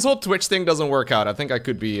 If this whole Twitch thing doesn't work out, I think I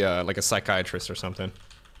could be like a psychiatrist or something.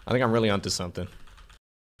 I think I'm really onto something.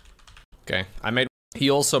 Okay, he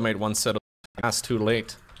also made one set of... That's too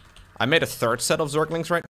late. I made a third set of Zerglings,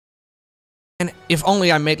 right? And if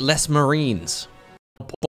only I made less Marines.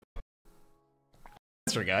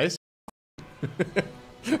 Answer, guys.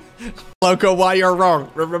 Lowko, why you're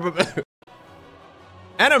wrong.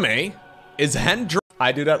 Anime is hand-drawn.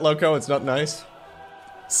 I do that, Lowko, it's not nice.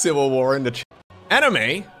 Civil War in the chat.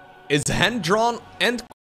 Anime is hand-drawn and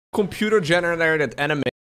computer-generated anime.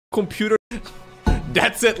 Computer...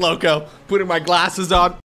 That's it, Lowko. Putting my glasses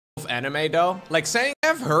on. Of anime, though? Like saying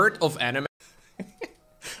I've heard of anime.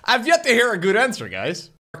 I've yet to hear a good answer, guys.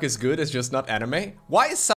 South Park is good, it's just not anime. Why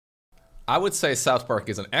is South... I would say South Park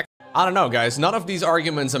is an I don't know, guys. None of these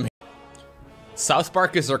arguments I'm... South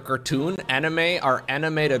Park is a cartoon. Anime are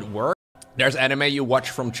animated work. There's anime you watch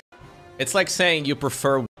from... It's like saying you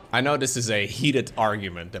prefer... I know this is a heated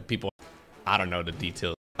argument that people... I don't know the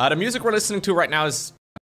details. The music we're listening to right now is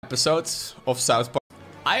episodes of South Park.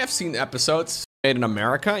 I have seen episodes made in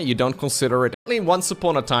America. You don't consider it... Once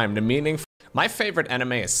upon a time, the meaning... My favorite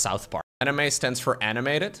anime is South Park. Anime stands for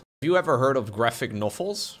animated. Have you ever heard of graphic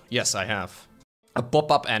novels? Yes, I have. A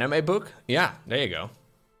pop-up anime book? Yeah, there you go.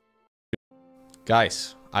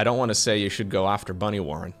 Guys, I don't want to say you should go after Bunny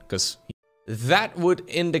Warren, because that would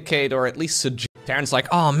indicate, or at least suggest... Darren's like,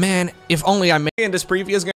 oh man, if only I made in this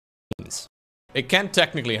previous game. It can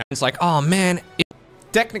technically happen. It's like, oh man,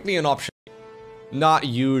 technically an option. Not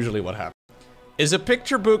usually what happens. Is a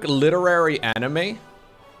picture book literary anime?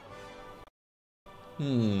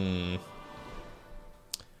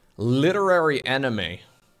 Literary anime.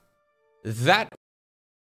 That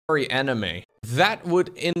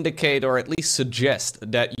would indicate, or at least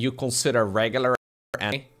suggest, that you consider regular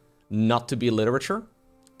anime not to be literature.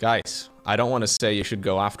 Guys, I don't want to say you should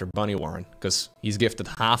go after Bunny Warren, because he's gifted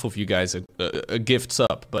half of you guys a gift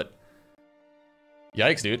sub, but...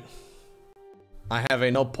 Yikes, dude. I have a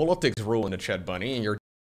no politics rule in the chat, Bunny, and you're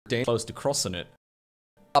dang close to crossing it.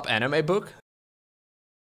 Up anime book?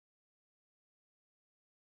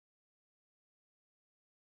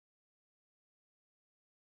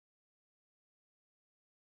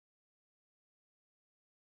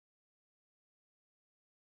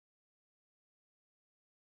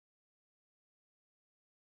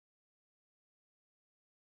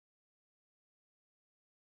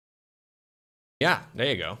 Yeah, there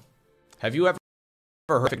you go. Have you ever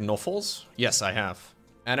heard of novels? Yes, I have.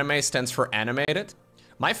 Anime stands for animated.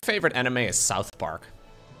 My favorite anime is South Park.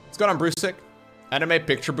 What's going on, Brucek? Anime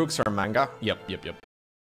picture books are manga? Yep.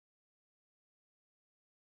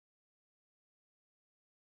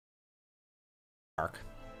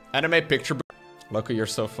 Anime picture book. Lowko, you're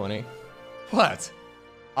so funny. What?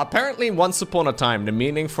 Apparently, once upon a time, the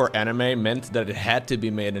meaning for anime meant that it had to be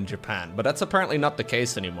made in Japan, but that's apparently not the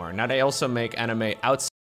case anymore. Now they also make anime outside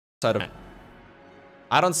of Japan.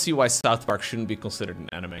 I don't see why South Park shouldn't be considered an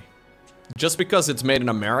anime. Just because it's made in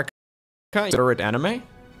America, consider it anime?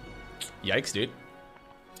 Yikes, dude.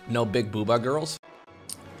 No big booba girls.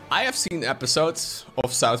 I have seen episodes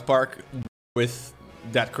of South Park with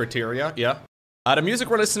that criteria, yeah. The music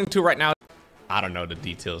we're listening to right now, I don't know the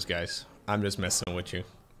details, guys. I'm just messing with you.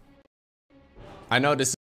 I know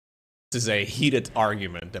this is a heated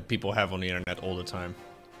argument that people have on the internet all the time.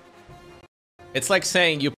 It's like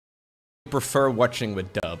saying you prefer watching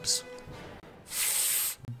with dubs.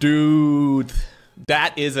 Dude,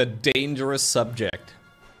 that is a dangerous subject.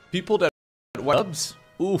 People that watch dubs,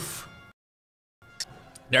 oof.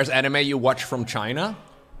 There's anime you watch from China.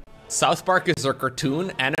 South Park is a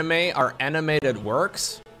cartoon. Anime are animated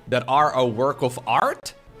works that are a work of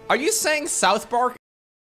art? Are you saying South Park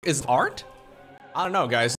is art? I don't know,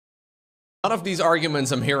 guys. None of these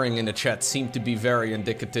arguments I'm hearing in the chat seem to be very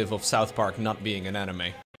indicative of South Park not being an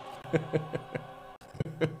anime.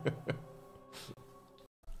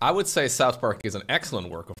 I would say South Park is an excellent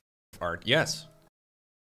work of art, yes.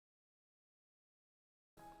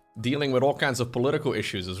 Dealing with all kinds of political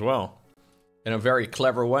issues as well. In a very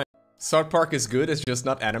clever way. South Park is good, it's just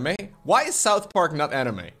not anime? Why is South Park not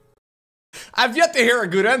anime? I've yet to hear a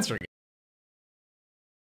good answer.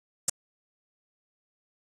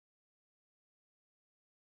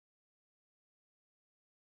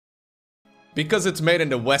 Because it's made in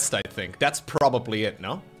the West, I think. That's probably it,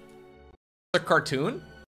 no? A cartoon?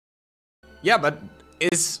 Yeah, but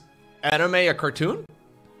is anime a cartoon?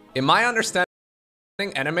 In my understanding,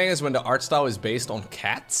 anime is when the art style is based on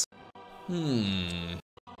cats?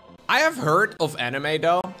 I have heard of anime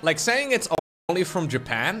though. Like saying it's only from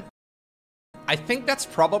Japan. I think that's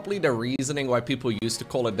probably the reasoning why people used to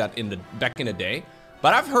call it that back in the day.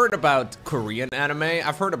 But I've heard about Korean anime.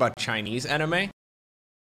 I've heard about Chinese anime.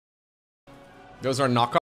 Those are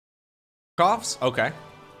knockoffs. Coughs? Okay.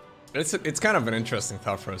 It's kind of an interesting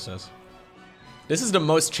thought process. This is the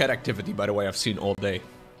most chat activity, by the way, I've seen all day.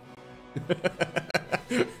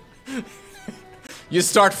 You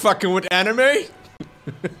start fucking with anime?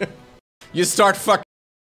 You start fucking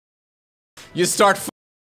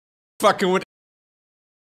with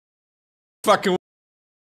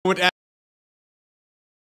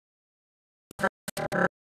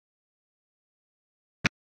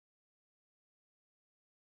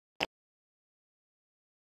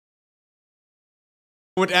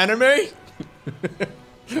anime?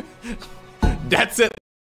 That's it.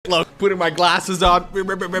 Look, putting my glasses on.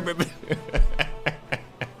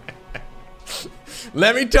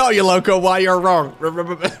 Let me tell you, Lowko, why you're wrong.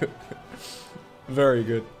 Very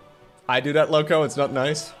good. I do that, Lowko. It's not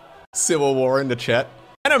nice. Civil war in the chat.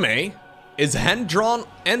 Anime is hand-drawn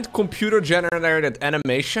and computer-generated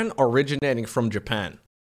animation originating from Japan.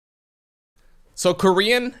 So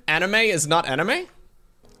Korean anime is not anime?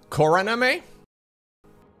 Korean anime?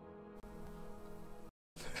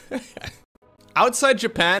 Outside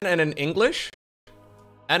Japan and in English,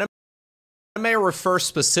 anime refers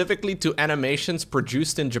specifically to animations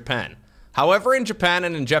produced in Japan. However, in Japan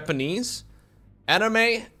and in Japanese,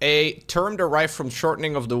 anime, a term derived from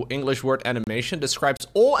shortening of the English word animation, describes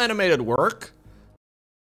all animated work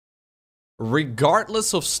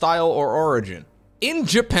regardless of style or origin. In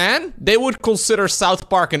Japan, they would consider South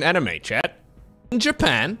Park an anime, chat. In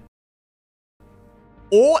Japan,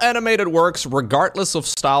 all animated works, regardless of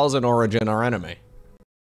styles and origin, are anime.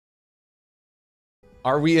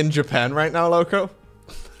 Are we in Japan right now, Lowko?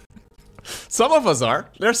 Some of us are.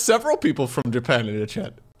 There's several people from Japan in the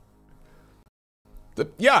chat.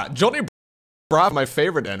 Yeah, Johnny Bravo, my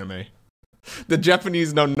favorite anime. The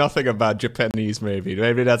Japanese know nothing about Japanese, maybe.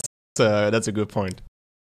 Maybe that's a good point.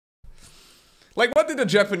 Like, what did the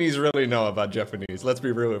Japanese really know about Japanese? Let's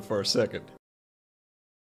be real for a second.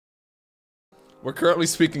 We're currently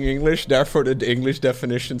speaking English, therefore the English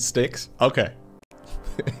definition sticks. Okay.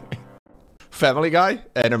 Family Guy?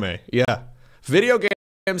 Anime. Yeah. Video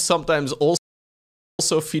games sometimes also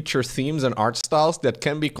feature themes and art styles that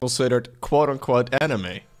can be considered quote-unquote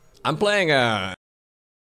anime. I'm playing anime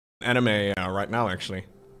right now, actually.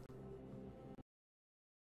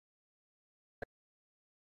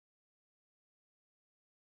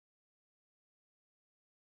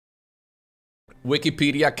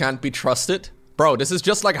 Wikipedia can't be trusted. Bro, this is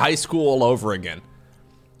just like high school all over again.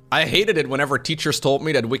 I hated it whenever teachers told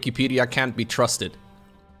me that Wikipedia can't be trusted.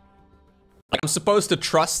 Like, I'm supposed to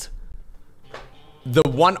trust the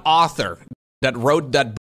one author that wrote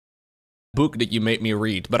that book that you made me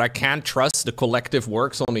read, but I can't trust the collective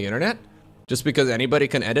works on the internet just because anybody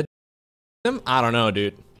can edit them? I don't know,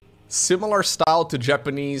 dude. Similar style to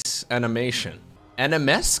Japanese animation.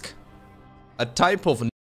 Animesque? A type of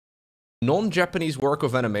non-Japanese work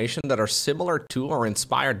of animation that are similar to or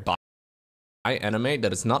inspired by anime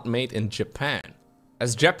that is not made in Japan.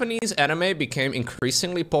 As Japanese anime became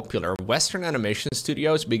increasingly popular, Western animation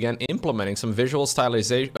studios began implementing some visual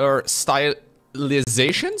stylizations,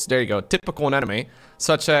 there you go, typical in anime,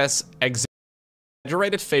 such as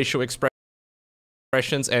exaggerated facial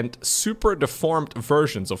expressions and super deformed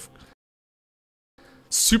versions of...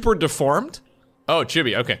 Super deformed? Oh,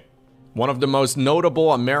 chibi, okay. One of the most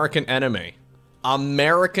notable American anime.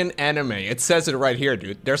 American anime. It says it right here,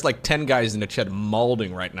 dude. There's like 10 guys in the chat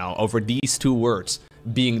molding right now over these two words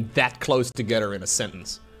being that close together in a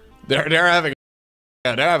sentence. They're having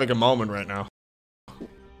a moment right now.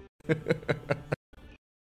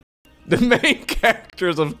 The main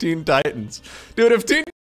characters of Teen Titans. Dude, if Teen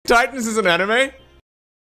Titans is an anime,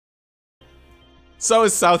 so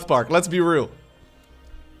is South Park. Let's be real.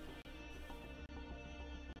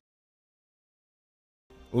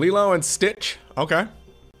 Lilo and Stitch? Okay.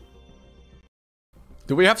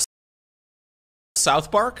 Do we have South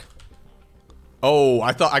Park? Oh,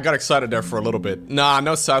 I got excited there for a little bit. Nah,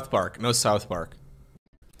 no South Park. No South Park.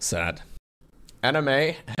 Sad.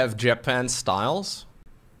 Anime have Japan styles?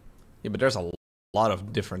 Yeah, but there's a lot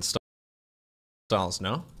of different styles,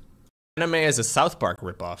 no? Anime is a South Park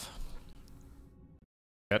ripoff.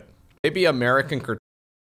 Maybe American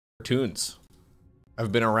cartoons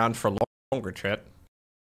have been around for longer, chat.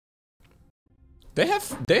 They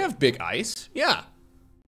have big eyes, yeah.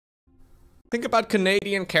 Think about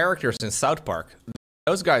Canadian characters in South Park.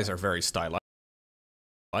 Those guys are very stylized.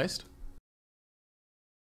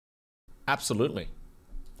 Absolutely.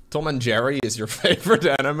 Tom and Jerry is your favorite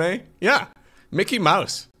anime? Yeah. Mickey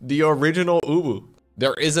Mouse, the original Ubu.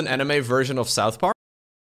 There is an anime version of South Park?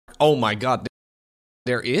 Oh my god,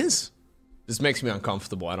 there is? This makes me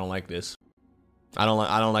uncomfortable. I don't like this. I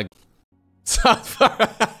don't like South Park.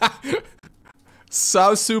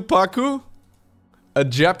 Sausupaku, a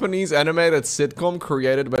Japanese animated sitcom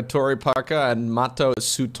created by Toripaka and Mato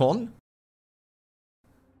Suton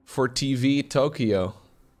for TV Tokyo.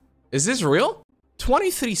 Is this real?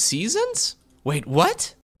 23 seasons? Wait,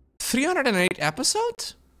 what? 308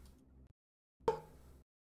 episodes? Is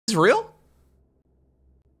this real?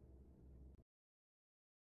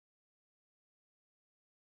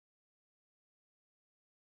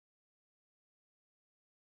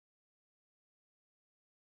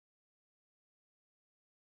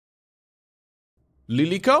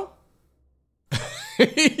 Liliko?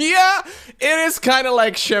 Yeah, it is kind of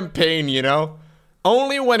like champagne, you know?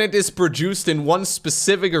 Only when it is produced in one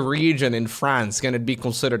specific region in France can it be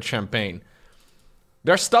considered champagne.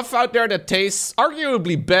 There's stuff out there that tastes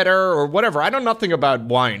arguably better or whatever. I know nothing about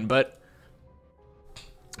wine, but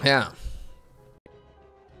yeah.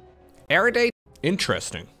 Air date,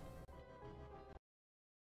 interesting.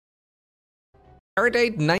 Air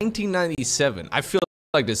date 1997. I feel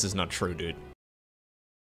like this is not true, dude.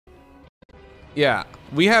 Yeah,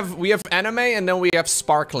 we have anime and then we have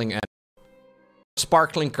sparkling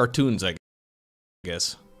cartoons, I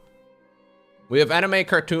guess. We have anime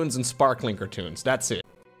cartoons and sparkling cartoons. That's it.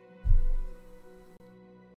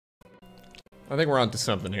 I think we're onto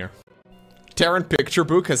something here. Terran Picture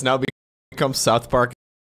Book has now become South Park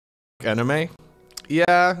anime.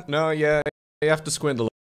 Yeah, no, yeah, you have to squint a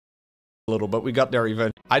little, but we got there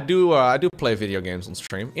eventually. I do play video games on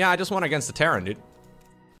stream. Yeah, I just won against the Terran, dude.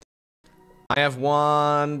 I have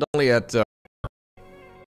won only at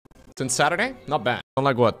since Saturday. Not bad. On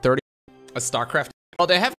like what, 30? A StarCraft. Oh,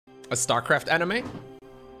 they have a StarCraft anime.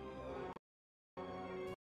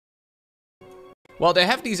 Well, they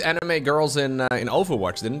have these anime girls in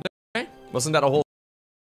Overwatch, didn't they? Wasn't that a whole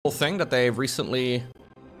thing that they recently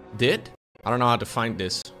did? I don't know how to find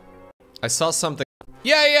this. I saw something.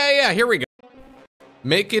 Yeah. Here we go.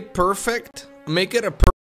 Make it perfect. Make it a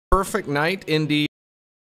perfect night in the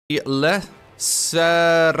Le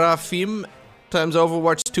Seraphim times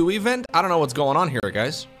Overwatch 2 event. I don't know what's going on here,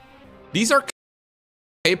 guys. These are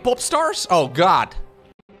K-pop stars? Oh god.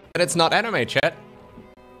 And it's not anime, chat.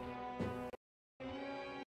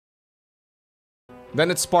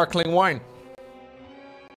 Then it's sparkling wine.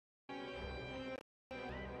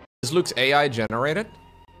 This looks AI generated.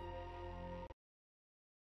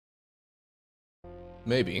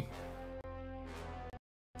 Maybe.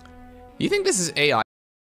 You think this is AI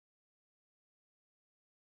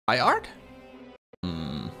art?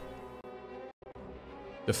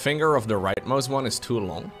 The finger of the rightmost one is too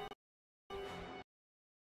long.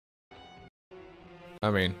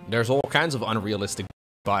 I mean, there's all kinds of unrealistic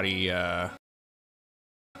body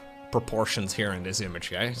proportions here in this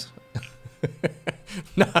image, guys.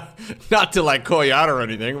 not to like call you out or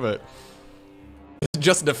anything, but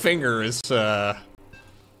just the finger is but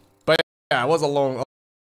yeah, it was a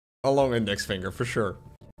long index finger for sure.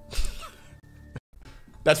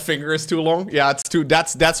 That finger is too long? Yeah, it's too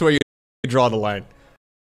that's where you draw the line.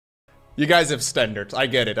 You guys have standards. I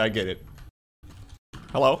get it.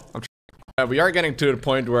 Hello? We are getting to the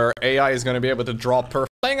point where AI is going to be able to draw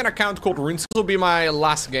perfect. Playing an account called Runes. This will be my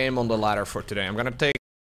last game on the ladder for today. I'm going to take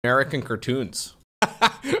American cartoons.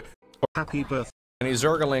 Happy birthday. Any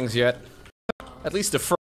Zerglings yet? At least the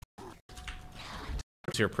first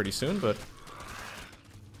here pretty soon, but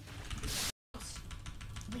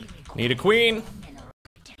need a queen.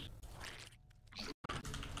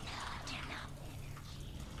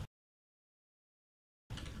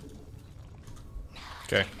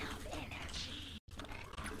 Okay.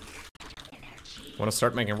 Want to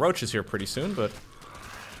start making roaches here pretty soon, but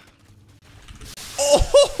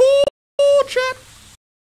oh, chat.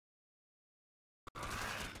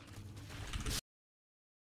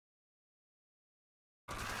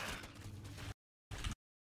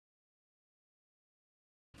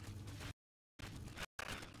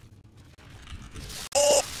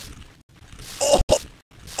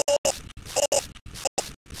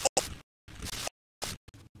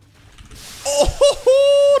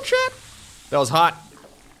 That was hot.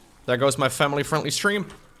 There goes my family-friendly stream.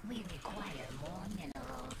 We require more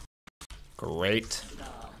minerals. Great.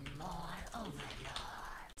 More overlords.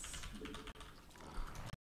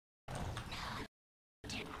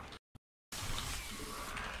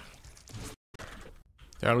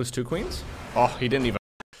 Did I lose 2 queens? Oh, he didn't even.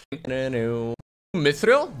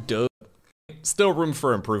 Mithril? Dude. Still room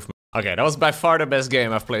for improvement. Okay, that was by far the best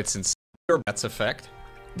game I've played since That's Effect.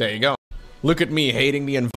 There you go. Look at me hating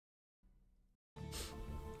the environment.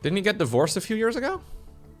 Didn't he get divorced a few years ago?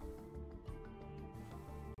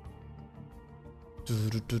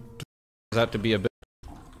 That to be a bit.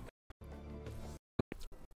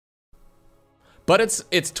 But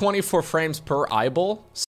it's 24 frames per eyeball.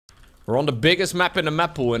 We're on the biggest map in the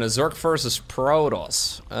map pool in a Zerg versus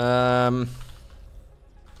Protoss.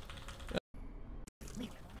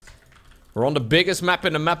 We're on the biggest map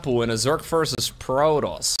in the map pool in a Zerg versus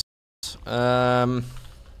Protoss.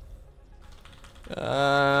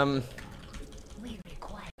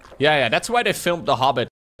 Yeah, that's why they filmed The Hobbit.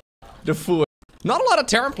 The fool. Not a lot of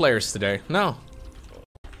Terran players today, no.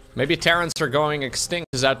 Maybe Terrans are going extinct.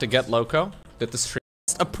 Is out to get Lowko. Did the stream.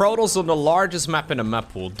 A Protoss on the largest map in the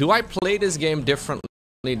map pool. Do I play this game differently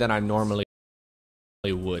than I normally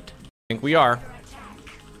would? I think we are.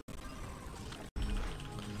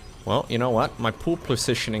 Well, you know what? My pool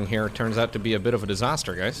positioning here turns out to be a bit of a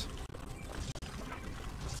disaster, guys.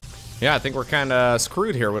 Yeah, I think we're kinda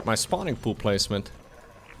screwed here with my spawning pool placement.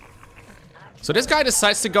 So this guy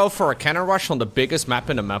decides to go for a cannon rush on the biggest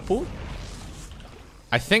map in the map pool.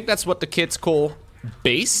 I think that's what the kids call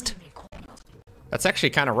based. That's actually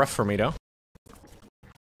kind of rough for me, though.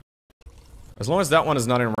 As long as that one is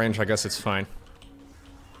not in range, I guess it's fine.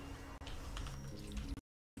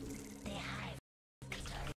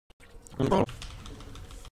 Okay,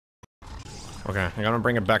 I gotta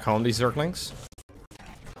bring it back home, these Zerglings.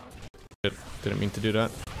 Didn't mean to do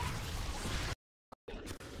that.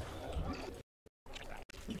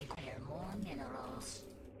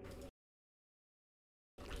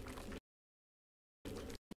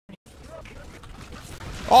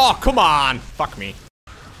 Oh, come on! Fuck me.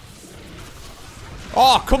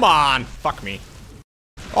 Oh, come on! Fuck me.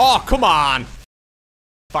 Oh, come on!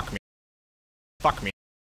 Fuck me. Fuck me.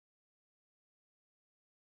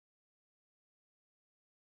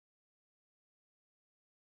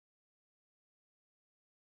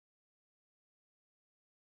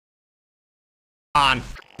 On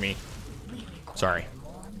me. Sorry.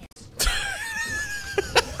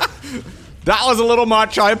 That was a little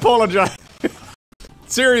much, I apologize.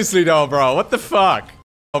 Seriously though, bro, what the fuck?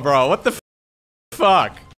 Oh, bro, what the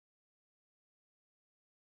fuck?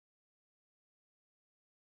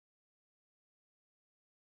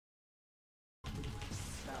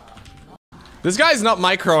 This guy's not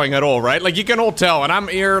microing at all, right? Like, you can all tell, and I'm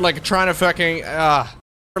here, like, trying to fucking,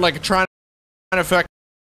 like, trying to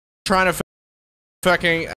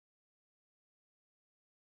fucking...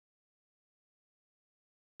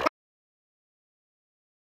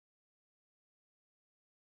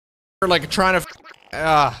 like trying to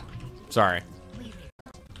sorry.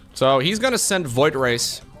 So he's gonna send Void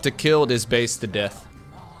Race to kill this base to death.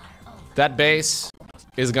 That base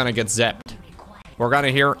is gonna get zapped. We're gonna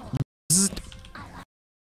hear bzz,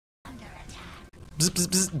 bzz,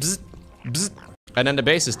 bzz, bzz, bzz, and then the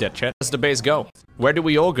base is dead, chat. Where does the base go? Where do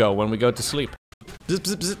we all go when we go to sleep? Bzz,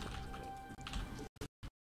 bzz, bzz.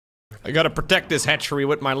 I gotta protect this hatchery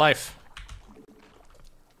with my life.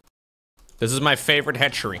 This is my favorite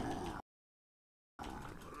hatchery.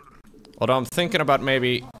 Although I'm thinking about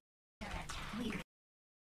maybe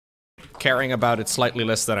caring about it slightly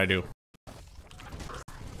less than I do.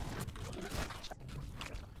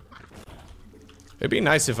 It'd be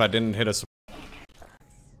nice if I didn't hit a...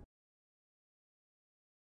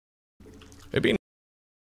 It'd be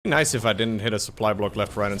nice if I didn't hit a supply block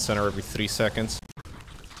left, right, and center every 3 seconds.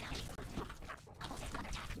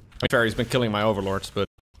 Fairy's been killing my overlords, but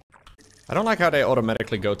I don't like how they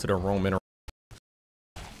automatically go to the wrong mineral.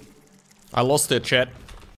 I lost it, chat.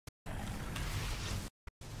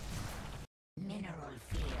 Mineral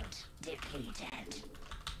field depleted.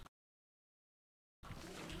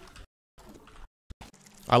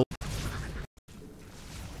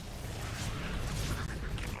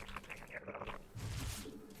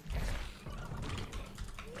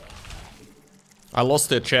 I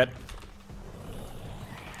lost it, chat.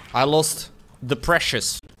 I lost the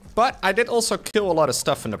precious. But I did also kill a lot of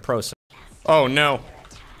stuff in the process. Oh no.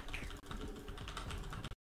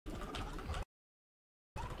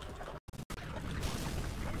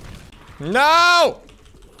 No!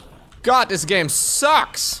 God, this game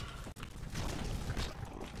sucks!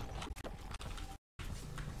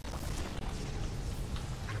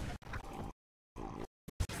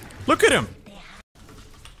 Look at him!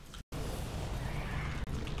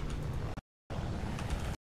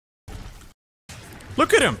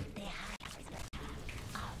 Look at him!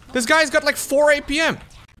 This guy's got like 4 APM.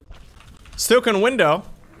 Still can window.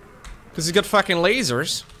 Cause he's got fucking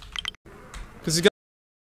lasers. Cause he's got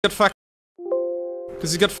fucking...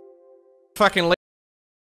 Cause he's got fucking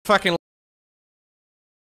fucking...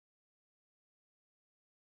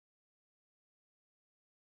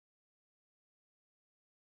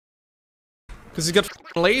 Cause he's got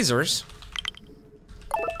lasers.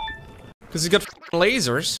 Cause he's got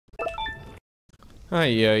lasers.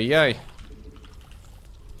 Ay, ay, ay.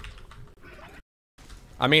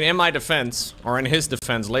 I mean, in my defense, or in his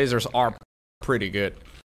defense, lasers are pretty good.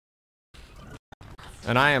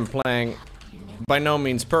 And I am playing by no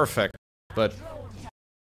means perfect, but...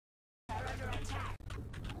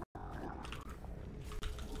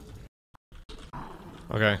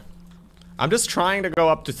 Okay. I'm just trying to go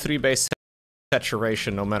up to 3 base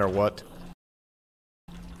saturation no matter what.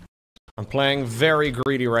 I'm playing very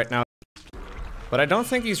greedy right now. But I don't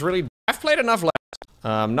think he's really... I've played enough left.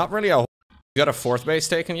 Not really a... Got a 4th base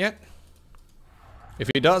taken yet? If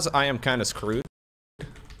he does, I am kind of screwed.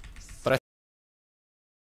 But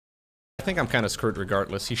I think I'm kind of screwed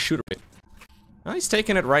regardless. He's shooting it. Oh, he's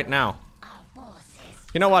taking it right now.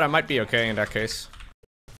 You know what? I might be okay in that case.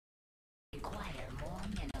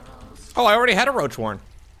 Oh, I already had a Roach Warren.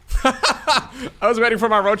 I was waiting for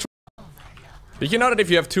my Roach Warren. Did you know that if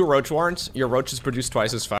you have 2 Roach Warrens, your roaches produce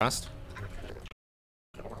twice as fast?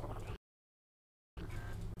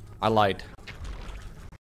 I lied.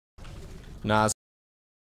 Nah,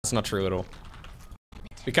 that's not true at all.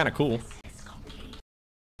 Be kinda cool.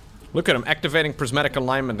 Look at him, activating prismatic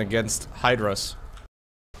alignment against Hydras.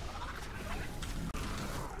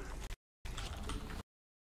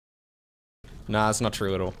 Nah, that's not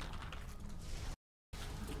true at all.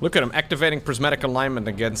 Look at him, activating prismatic alignment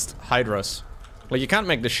against Hydras. Like, you can't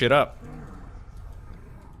make this shit up.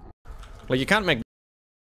 Like, you can't make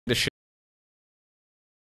this shit.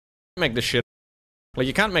 Make this shit. Like,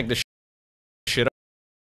 you can't make this shit up.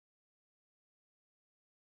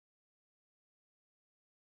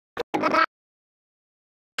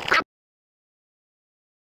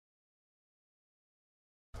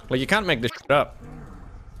 Like, you can't make this shit up.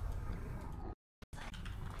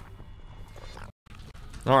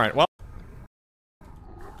 Alright, well.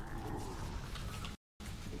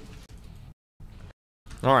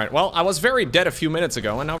 Alright, well, I was very dead a few minutes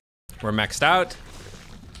ago, and now we're maxed out.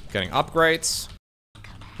 Getting upgrades.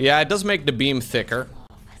 Yeah, it does make the beam thicker.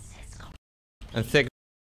 And thick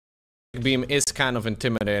beam is kind of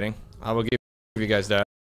intimidating. I will give you guys that.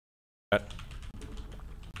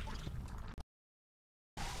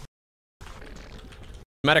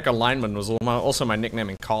 Medic alignment was also my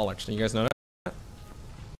nickname in college. Do you guys know that?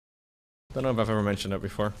 Don't know if I've ever mentioned that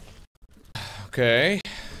before. Okay.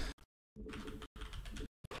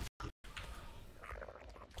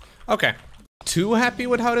 Okay. Too happy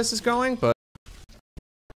with how this is going, but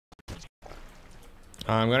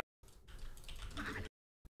I'm gonna...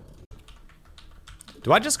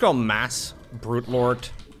 Do I just go mass Brute Lord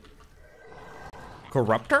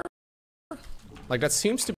Corruptor? Like, that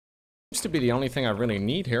seems to be the only thing I really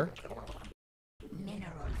need here.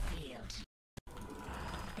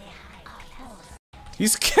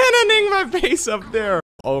 He's cannoning my base up there!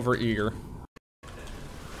 Over eager.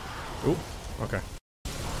 Ooh, okay.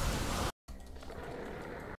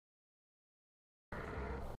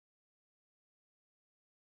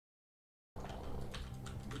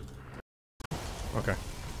 Okay.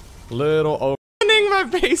 Little opening my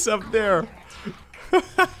base up there.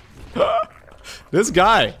 This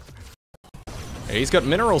guy. Hey, he's got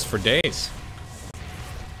minerals for days.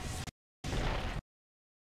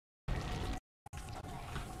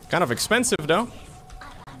 Kind of expensive though.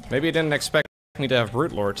 Maybe he didn't expect me to have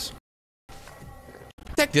Brute Lords.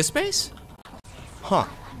 Take this base? Huh.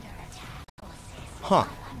 Huh.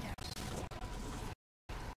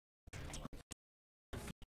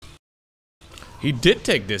 He did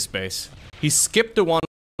take this base. He skipped the one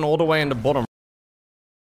all the way in the bottom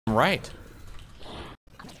right.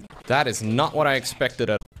 That is not what I expected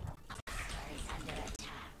at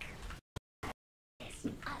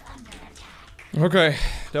all. Okay,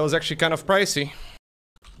 that was actually kind of pricey.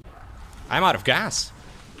 I'm out of gas.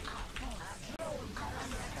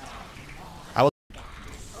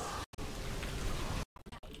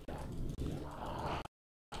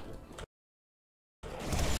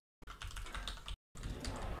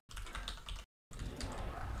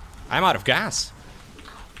 I'm out of gas.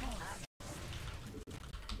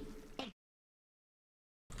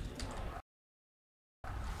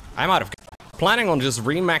 I'm out of gas. Planning on just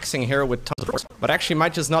remaxing here with tons of doors, but actually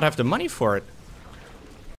might just not have the money for it.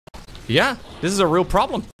 Yeah, this is a real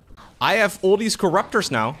problem. I have all these corruptors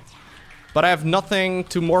now, but I have nothing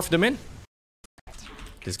to morph them in.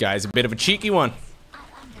 This guy's a bit of a cheeky one.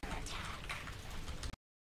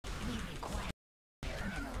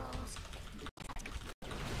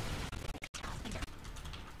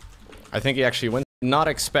 I think he actually went. Not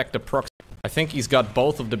expect a proxy. I think he's got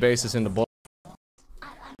both of the bases in the bottom.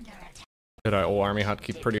 Did I? Oh, army hut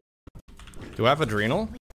keep pretty. Do I have adrenal?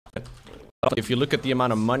 If you look at the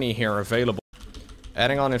amount of money here available,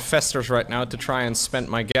 adding on infestors right now to try and spend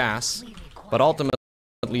my gas, but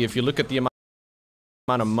ultimately, if you look at the amount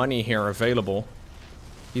amount of money here available.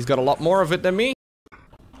 He's got a lot more of it than me.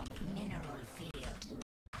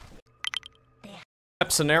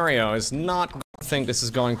 Map scenario is not. I think this is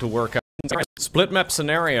going to work out. Split map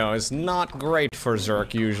scenario is not great for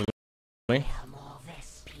Zerk usually.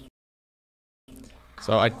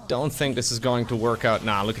 So I don't think this is going to work out.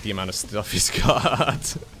 Nah, look at the amount of stuff he's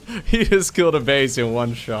got. He just killed a base in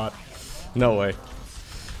one shot. No way.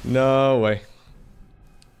 No way.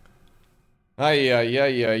 Ay, ay,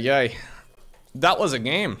 ay, ay, ay. That was a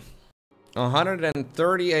game.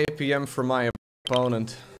 130 APM for my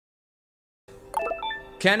opponent.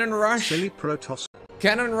 Cannon Rush. Silly Protoss.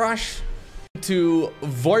 Cannon Rush into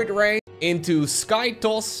Void Ray, into Sky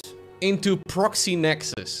Toss, into Proxy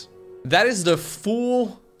Nexus. That is the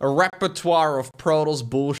full repertoire of Protoss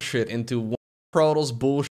bullshit into one Protoss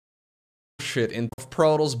bullshit into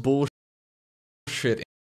Protoss bullshit.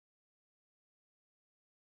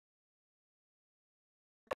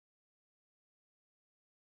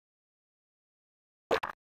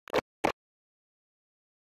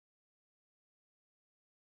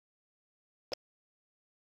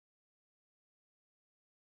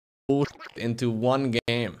 Into one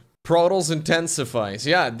game. Protoss intensifies.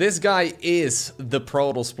 Yeah, this guy is the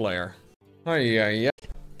Protoss player. Oh yeah.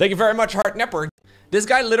 Thank you very much, Heart Nepper. This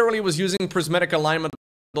guy literally was using prismatic alignment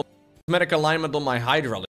on my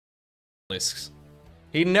Hydralisks.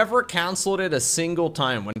 He never canceled it a single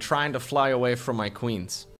time when trying to fly away from my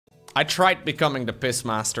queens. I tried becoming the piss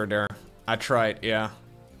master there. I tried, yeah.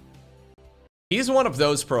 He's one of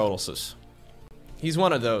those Protosses. He's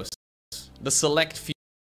one of those. The select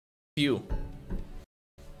few.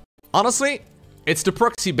 Honestly, it's the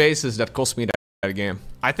proxy bases that cost me that game.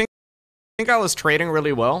 I think I was trading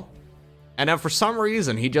really well, and then for some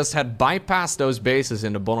reason he just had bypassed those bases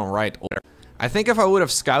in the bottom right order. I think if I would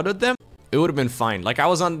have scouted them, it would have been fine. Like, I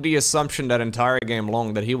was under the assumption that entire game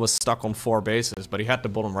long that he was stuck on 4 bases, but he had the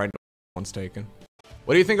bottom right ones taken.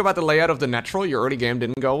 What do you think about the layout of the natural? Your early game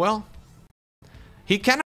didn't go well. He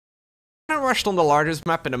kind of rushed on the largest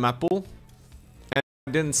map in the map pool, and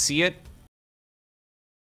I didn't see it.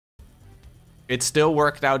 It still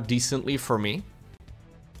worked out decently for me.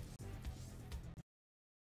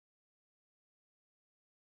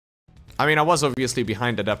 I mean, I was obviously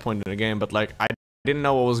behind at that point in the game, but like, I didn't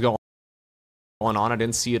know what was going on. I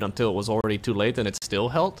didn't see it until it was already too late, and it still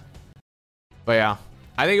held. But yeah,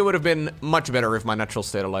 I think it would have been much better if my natural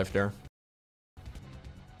stayed alive there.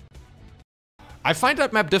 I find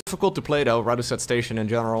that map difficult to play though, Raduset Station in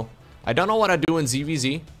general. I don't know what I do in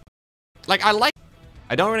ZVZ. Like, I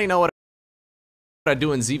don't really know what I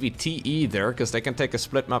do in ZVT either, because they can take a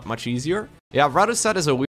split map much easier. Yeah, Raduset is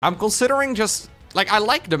a weird... I'm considering just... Like, I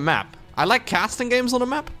like the map. I like casting games on the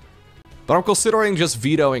map. But I'm considering just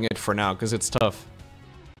vetoing it for now, because it's tough.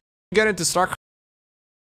 Get into StarCraft?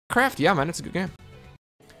 Yeah, man, it's a good game.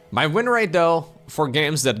 My win rate, though, for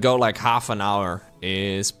games that go like half an hour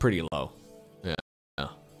is pretty low. Yeah.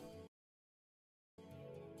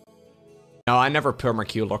 No, I never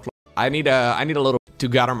perma-queue lock. I need a little to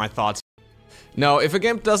gather my thoughts. No, if a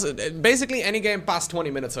game doesn't... Basically, any game past 20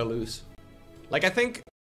 minutes, I lose. Like, I think...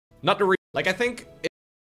 Not the like, I think...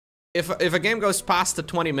 If a game goes past the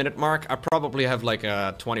 20-minute mark, I probably have, like,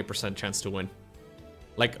 a 20% chance to win.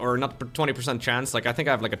 Like, or not 20% chance, like, I think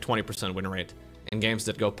I have, like, a 20% win rate in games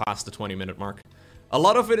that go past the 20-minute mark. A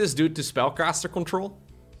lot of it is due to spellcaster control,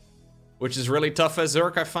 which is really tough as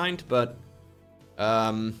Zerk, I find, but...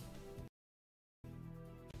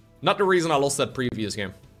 Not the reason I lost that previous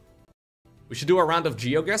game. We should do a round of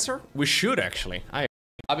GeoGuessr? We should, actually.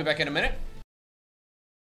 I'll be back in a minute.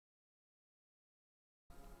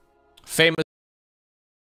 Famous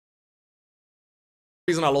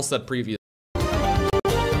reason I lost that previous. I'm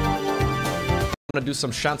gonna do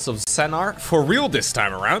some shots of Senar for real this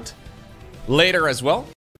time around. Later as well.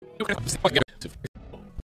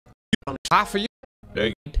 Half of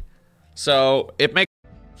you. So it makes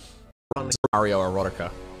Mario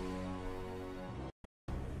erotica.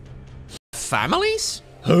 Families?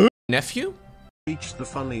 Huh? Nephew? Reach the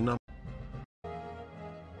funny number.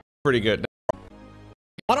 Pretty good.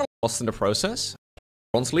 I don't lost in the process.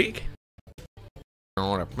 Bronze League.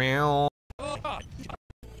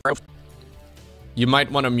 You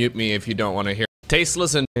might want to mute me if you don't want to hear.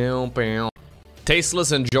 Tasteless and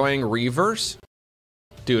Tasteless enjoying Reavers.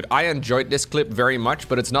 Dude, I enjoyed this clip very much,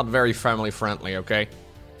 but it's not very family friendly, okay?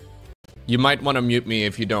 You might want to mute me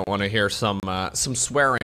if you don't want to hear some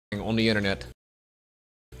swearing on the internet.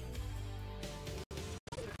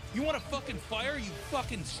 You want to fucking fire, you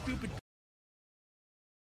fucking stupid.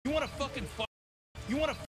 You want to fucking fire. You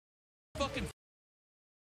want to fucking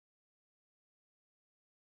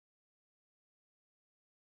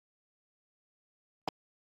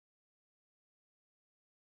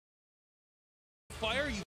fire,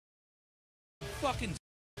 you fucking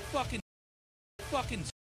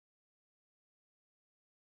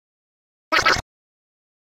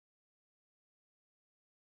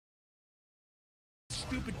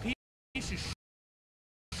stupid piece of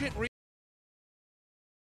shit.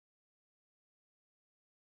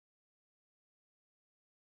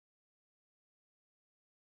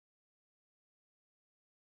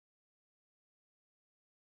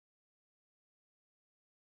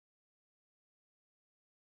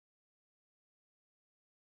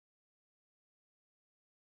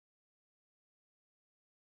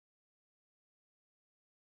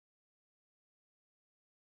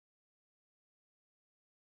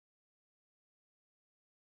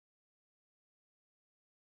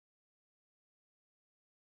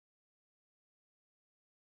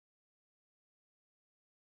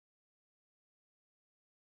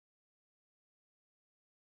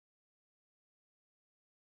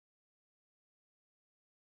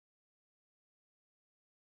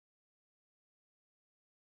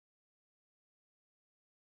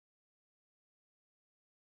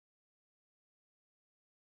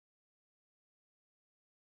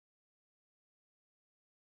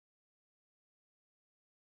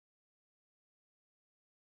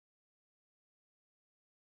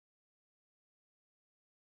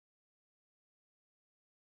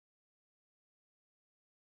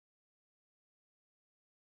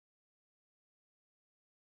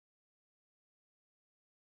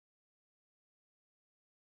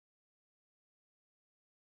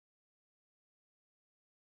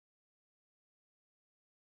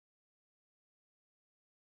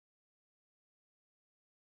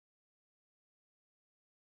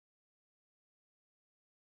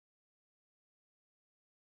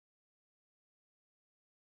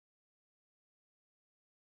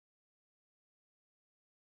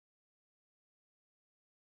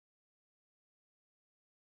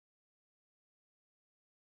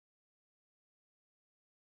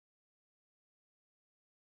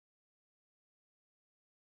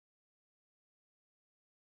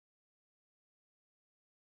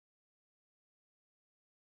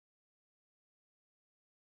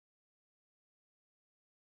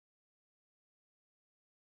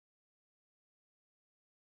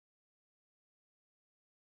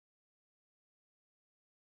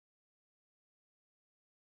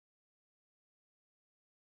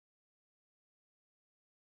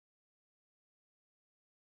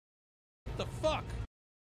 The fuck?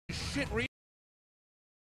 Shit,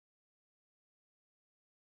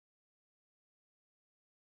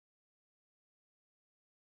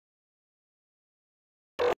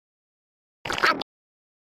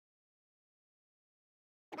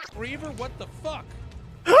 Reaver, what the fuck?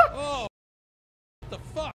 Oh, what the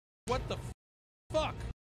fuck? What the fuck?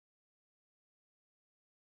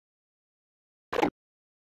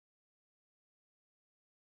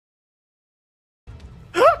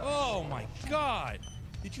 Oh my god!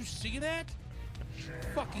 Did you see that?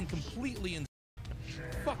 Fucking completely in.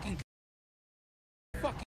 Fucking.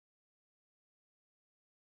 Fucking.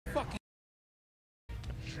 Fucking.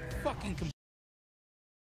 Fucking.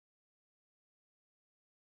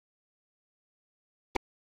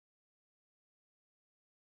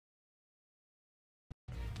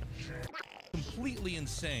 Completely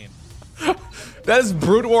insane. That is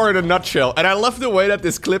Brood War in a nutshell, and I love the way that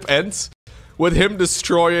this clip ends with him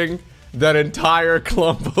destroying that entire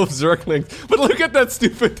clump of Zerglings. But look at that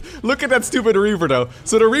stupid Reaver though.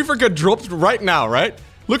 So the Reaver got dropped right now, right?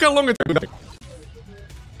 Look how long it took. You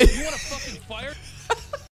wanna fucking fire?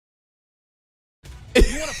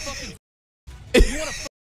 You wanna fucking? You wanna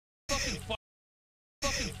fucking fire?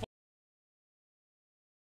 Fucking fire?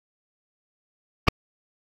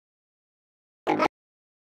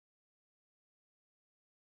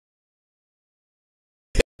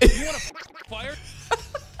 You wanna fire?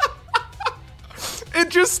 It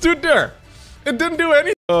just stood there. It didn't do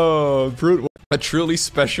anything. Oh, Brute. A truly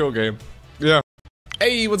special game. Yeah.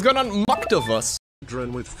 Hey, what's going on, Mocked of us?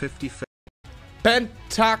 Drone with 50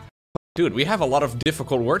 Pentac. Dude, we have a lot of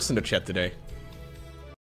difficult words in the chat today.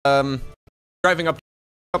 Driving up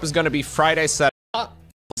is gonna be Friday, Saturday. Over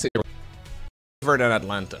than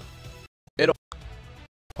Atlanta. It'll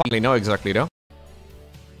probably know exactly though.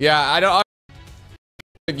 Yeah, I don't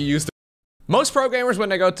think you used to. Most pro gamers when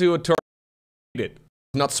they go to a tour, it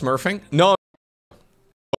not smurfing. No.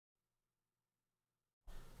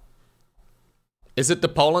 Is it the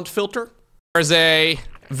Poland filter? There's a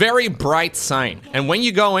very bright sign, and when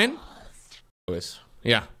you go in,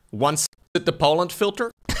 yeah, once it the Poland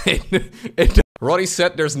filter, Roddy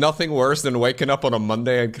said there's nothing worse than waking up on a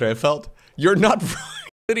Monday in Krefeld. You're not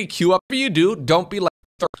right. Queue up. If you do, don't be like.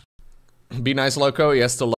 Be nice, Lowko. He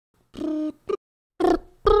has to.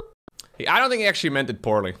 I don't think he actually meant it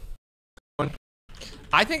poorly.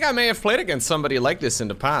 I think I may have played against somebody like this in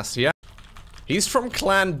the past. Yeah. He's from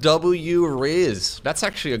Clan W Riz. That's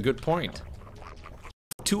actually a good point.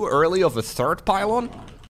 Too early of a third pylon?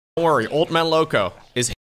 Don't worry, Old Man Lowko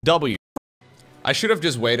is W. I should have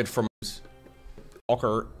just waited for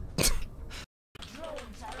Walker.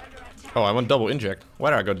 Oh, I want double inject. Why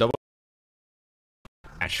did I go double?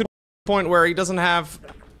 I should point where he doesn't have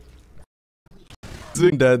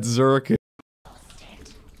that Zerk.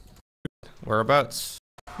 Whereabouts?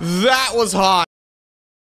 That was hot.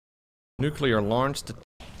 Nuclear launch.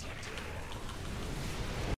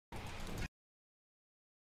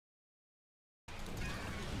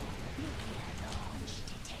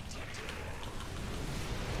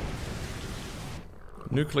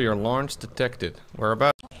 Nuclear launch detected.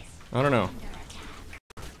 Whereabouts? I don't know.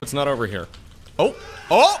 It's not over here. Oh!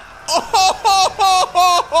 Oh!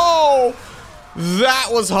 Oh! That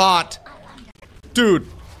was hot! Dude,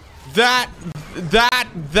 that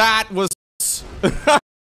was...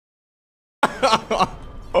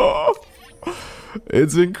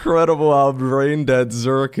 It's incredible how brain dead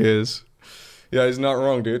Zerk is. Yeah, he's not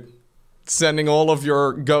wrong, dude. Sending all of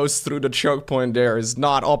your ghosts through the choke point there is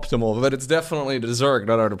not optimal, but it's definitely the Zerg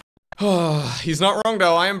that are the... He's not wrong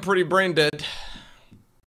though, I am pretty brain dead.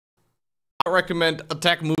 I recommend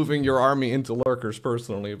attack moving your army into lurkers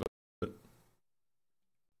personally, but...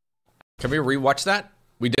 Can we rewatch that?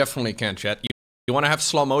 We definitely can, chat. You wanna have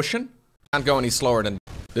slow motion? Can't go any slower than...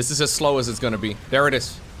 This is as slow as it's gonna be. There it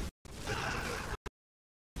is.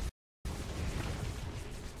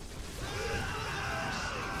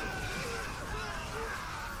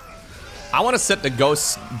 I want to set the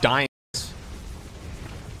ghosts dying.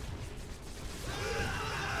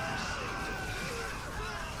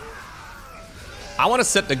 I want to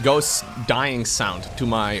set the ghosts dying sound to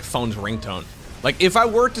my phone's ringtone. Like, if I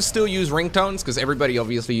were to still use ringtones, because everybody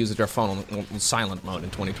obviously uses their phone on silent mode in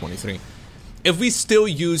 2023. If we still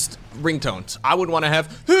used ringtones, I would want to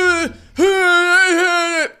have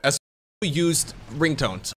as we used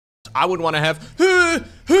ringtones. I would want to have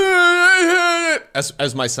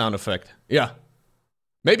as my sound effect. Yeah.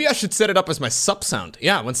 Maybe I should set it up as my sub sound.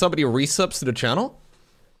 Yeah, when somebody resubs to the channel.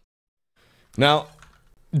 Now,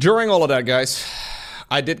 during all of that, guys,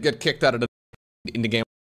 I did get kicked out of the game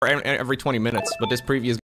every 20 minutes, but this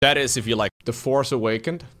previous... That is, if you like, The Force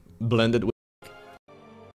Awakened blended with...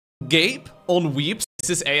 Gabe on Weeps. Is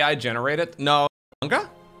this AI generated? No. Manga?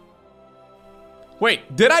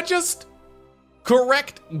 Wait, did I just...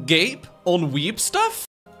 correct Gabe on Weep stuff?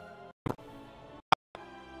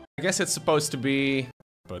 I guess it's supposed to be...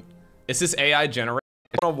 But... Is this AI generated?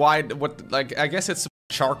 I don't know why... What... Like, I guess it's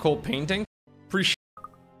charcoal painting? Pretty sure.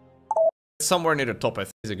 It's somewhere near the top, I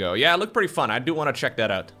think, days ago. Yeah, it looked pretty fun. I do want to check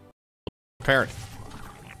that out. Parent.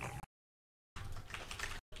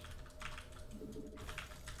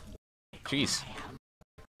 Jeez.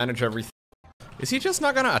 Manage everything. Is he just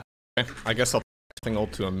not gonna... Okay, I guess I'll... Thing all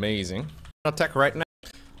too amazing. Attack right now.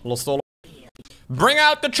 Lost all. Bring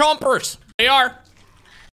out the chompers! They are!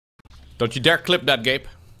 Don't you dare clip that, Gabe.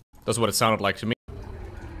 That's what it sounded like to me.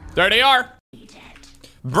 There they are!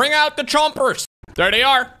 Bring out the chompers! There they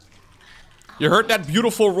are! You heard that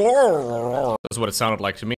beautiful roar? That's what it sounded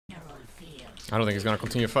like to me. I don't think he's gonna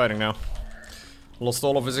continue fighting now. Lost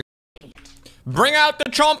all of his... Bring out the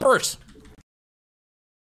chompers!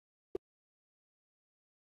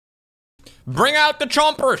 Bring out the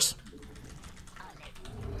chompers!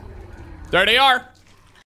 There they are!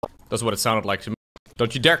 That's what it sounded like to me.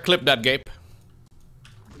 Don't you dare clip that, Gabe.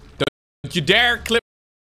 Don't you dare clip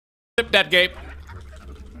that, Gabe.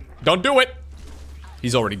 Don't do it!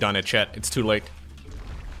 He's already done it, chat. It's too late.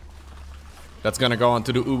 That's gonna go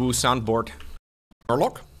onto the Ubu soundboard.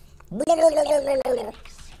 Murloc?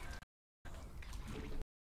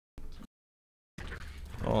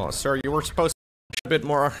 Oh, sir, you were supposed to a bit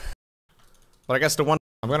more... But I guess the one...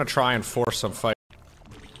 I'm gonna try and force some fight.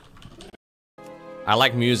 I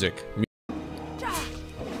like music.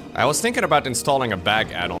 I was thinking about installing a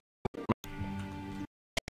bag add-on.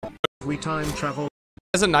 We time travel.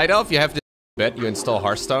 As a night elf, you have to bed, you install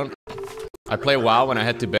Hearthstone. I play WoW when I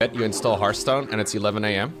head to bed, you install Hearthstone, and it's 11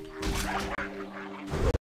 AM.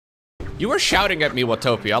 You were shouting at me,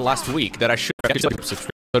 Watopia, last week that I should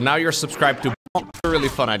subscribe. So now you're subscribed to a really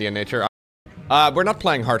fun idea, Nature. We're not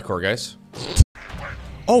playing hardcore, guys.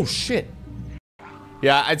 Oh, shit.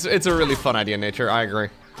 Yeah, it's a really fun idea, Nature. I agree.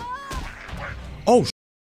 Oh,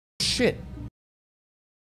 shit.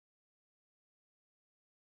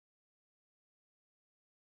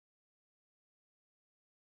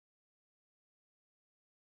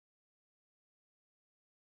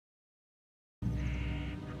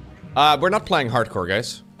 We're not playing hardcore,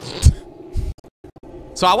 guys.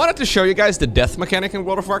 So I wanted to show you guys the death mechanic in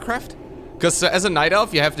World of Warcraft. Because as a Night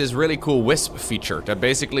Elf, you have this really cool Wisp feature that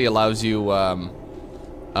basically allows you, yeah,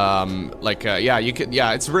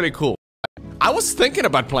 it's really cool. I was thinking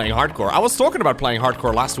about playing hardcore. I was talking about playing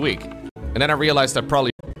hardcore last week. And then I realized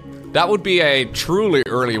that would be a truly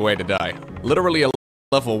early way to die. Literally a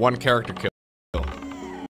level 1 character kill.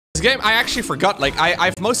 This game, I actually forgot, like,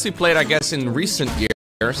 I've mostly played, I guess, in recent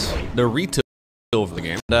years, the retail of the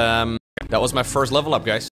game. That was my first level up,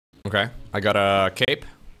 guys. Okay, I got a cape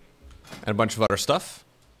and a bunch of other stuff.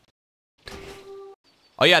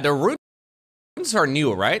 Oh yeah, the runes are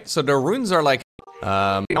new, right? So the runes are like, you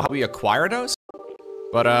know how we acquire those?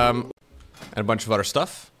 But, and a bunch of other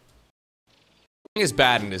stuff. Is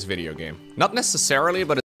bad in this video game. Not necessarily,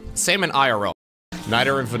 but it's same in IRL.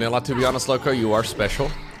 Neither in vanilla, to be honest, Lowko, you are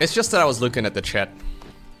special. It's just that I was looking at the chat.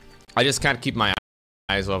 I just can't keep my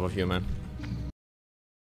eyes off of you, man.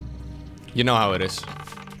 You know how it is.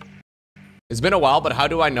 It's been a while, but how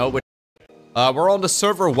do I know which... we're on the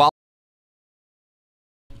server WoW.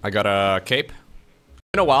 I got a cape.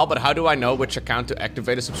 It's been a while, but how do I know which account to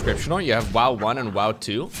activate a subscription on? You have WoW 1 and WoW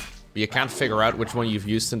 2. But you can't figure out which one you've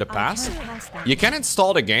used in the past. You can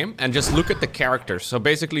install the game and just look at the characters. So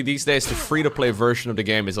basically these days the free-to-play version of the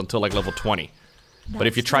game is until like level 20. But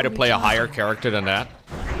if you try to play a higher character than that,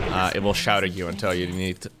 it will shout at you and tell you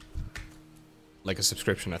need like a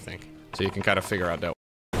subscription, I think. So you can kind of figure out that.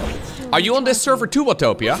 Are you on this server too,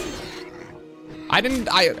 Watopia? I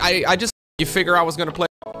just, you figure I was gonna play.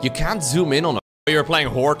 You can't zoom in on it. You're playing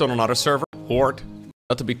Horde on another server. Horde.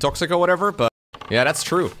 Not to be toxic or whatever, but yeah, that's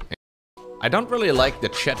true. I don't really like the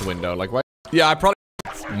chat window, like why? Yeah, I probably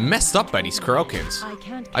messed up by these Kurokins.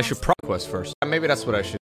 I should pro quest first. Maybe that's what I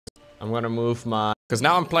should. I'm gonna move my... Because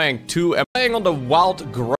now I'm playing on the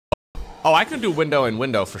Wild Grove. Oh, I can do window in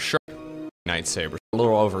window for sure. Night Sabers. A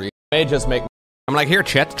little over. May just make... I'm like, here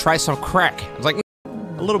chat, try some crack. I was like,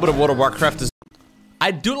 a little bit of World of Warcraft is... I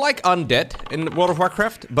do like undead in World of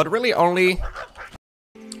Warcraft, but really only...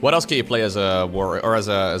 What else can you play as a warrior, or as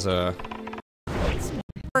a...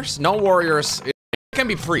 No warriors. It can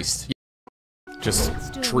be priest. Just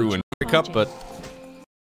true and pick up, but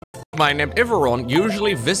my name Iveron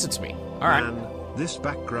usually visits me. All right. Man, this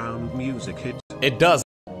background music hits. It does.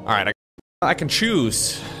 All right. I can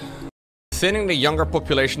choose. Thinning the younger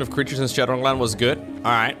population of creatures in Shadowland was good.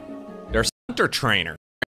 All right. There's Hunter Trainer.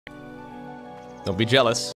 Don't be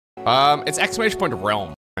jealous. It's exclamation point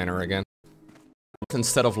Realm Trainer again.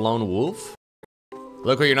 Instead of Lone Wolf.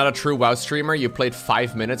 Lowko, you're not a true WoW streamer. You played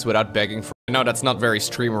 5 minutes without begging for... No, that's not very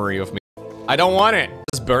streamery of me. I don't want it.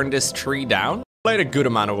 Just burn this tree down. Played a good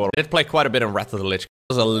amount of WoW. I did play quite a bit in Wrath of the Lich.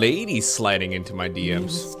 There's a lady sliding into my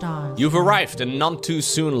DMs. You've arrived, and none too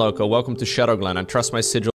soon, Lowko. Welcome to Shadowglen. I trust my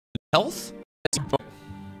sigil. Health?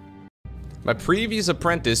 My previous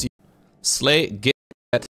apprentice... Slay... Get...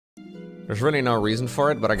 There's really no reason for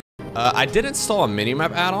it, but I did install a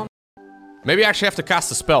minimap add-on. Maybe I actually have to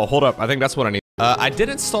cast a spell. Hold up. I think that's what I need. I did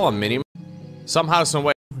install a minimap. Somehow, some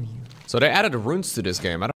way. So they added runes to this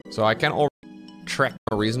game. So I can't track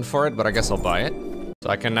no reason for it, but I guess I'll buy it. So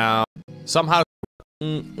I can now somehow...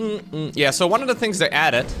 Yeah, so one of the things they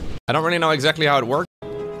added, I don't really know exactly how it works.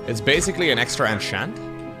 It's basically an extra enchant.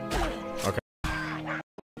 Okay.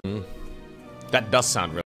 That does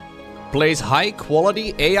sound really... Plays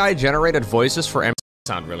high-quality AI-generated voices for M.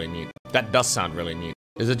 Sound really neat. That does sound really neat.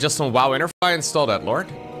 Is it just on WoW Interface? I installed that, Lord.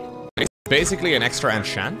 It's basically an extra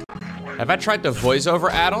enchant. Have I tried the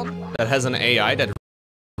voiceover add-on that has an AI that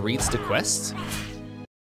reads the quests?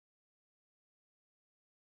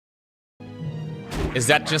 Is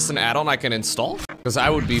that just an add-on I can install? Because I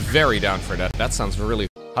would be very down for that. That sounds really...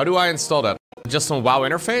 How do I install that? Just on WoW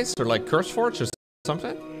Interface? Or like CurseForge or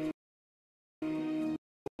something?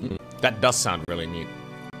 That does sound really neat.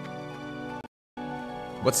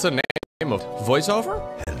 What's the name of voiceover?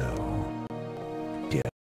 Hello. Yeah.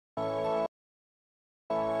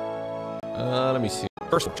 Let me see.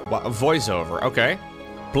 Voiceover, okay.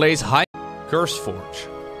 Plays high... CurseForge.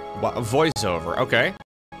 Voiceover, okay.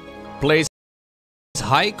 Plays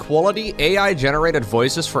high-quality AI-generated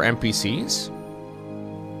voices for NPCs?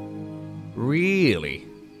 Really?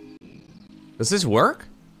 Does this work?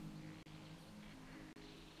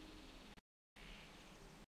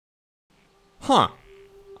 Huh.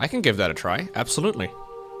 I can give that a try, absolutely.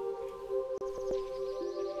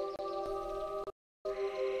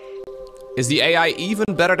 Is the AI even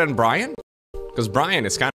better than Brian? Because Brian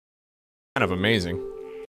is kind of amazing.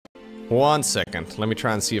 1 second, let me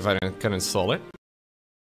try and see if I can install it.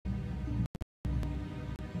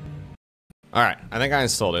 Alright, I think I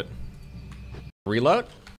installed it. Reload?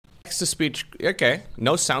 Text-to-speech, okay.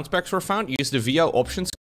 No sound specs were found. Use the VO options.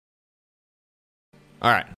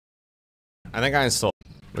 Alright. I think I installed.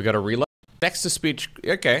 We gotta reload. Text-to-speech,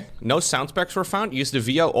 okay. No sound specs were found. Use the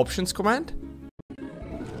VO options command.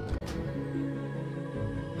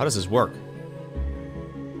 How does this work?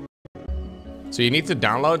 So you need to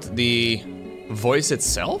download the voice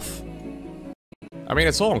itself? I mean,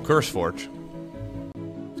 it's all on CurseForge.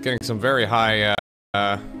 It's getting some very high,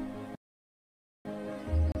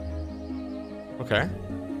 okay.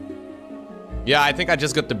 Yeah, I think I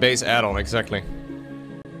just got the base add-on, exactly.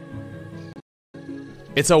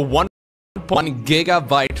 It's a 1.1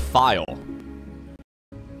 gigabyte file.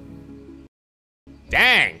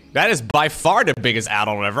 Dang, that is by far the biggest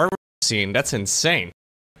add-on I've ever seen. That's insane.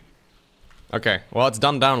 Okay, well, it's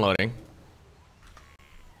done downloading.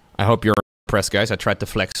 I hope you're impressed, guys. I tried to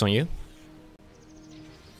flex on you.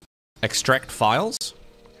 Extract files.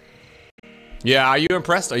 Yeah, are you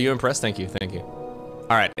impressed? Are you impressed? Thank you, thank you.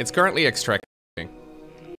 Alright, it's currently extracting.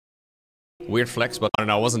 Weird flex, but I don't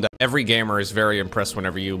know, wasn't that... Every gamer is very impressed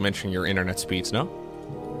whenever you mention your internet speeds, no?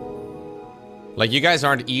 Like, you guys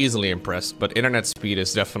aren't easily impressed, but internet speed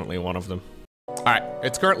is definitely one of them. Alright,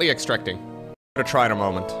 it's currently extracting. I'm gonna try in a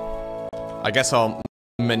moment. I guess I'll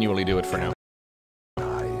manually do it for now.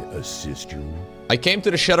 I assist you. I came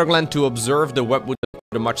to the Shadowglen to observe the webwood,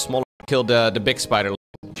 the much smaller, killed the big spider.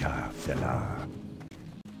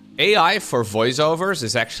 AI for voiceovers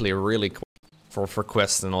is actually really cool for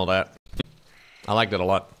quests and all that. I like that a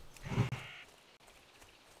lot.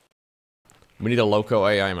 We need a Lowko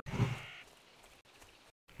AI, man.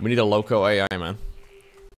 We need a Lowko AI, man.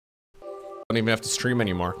 I don't even have to stream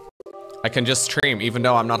anymore. I can just stream even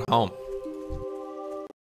though I'm not home.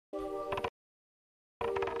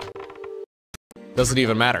 Doesn't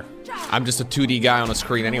even matter. I'm just a 2D guy on a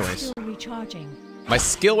screen anyways. My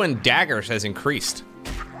skill in daggers has increased.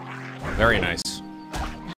 Very nice.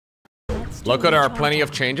 Lowko, there are plenty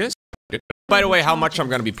of changes. By the way, how much I'm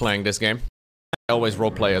gonna be playing this game. I always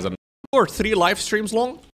roleplay as a... Or 3 live streams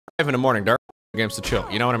long. 5 in the morning, there are games to chill,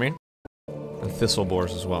 you know what I mean? And thistle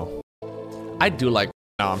boars as well. I do like...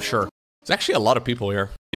 No, I'm sure. There's actually a lot of people here.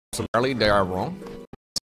 So apparently they are wrong.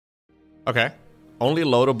 Okay. Only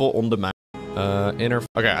loadable on demand.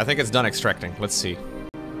 Okay, I think it's done extracting. Let's see.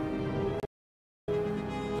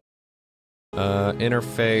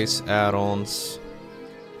 Interface, add-ons.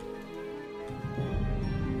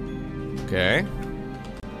 Okay.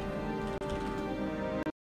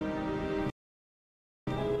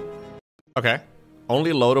 Okay.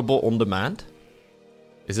 Only loadable on demand.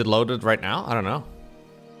 Is it loaded right now? I don't know.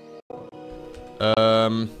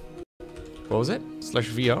 What was it?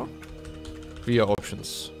 /VO? VO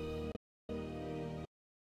options.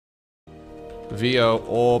 VO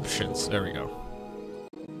options. There we go.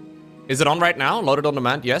 Is it on right now? Loaded on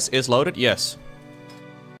demand? Yes. Is loaded? Yes.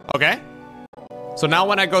 Okay. So now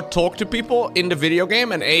when I go talk to people in the video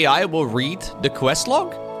game, an AI will read the quest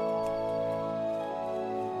log?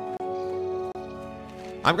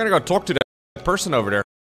 I'm gonna go talk to that person over there.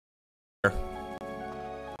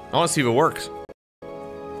 I wanna see if it works.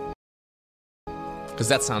 Because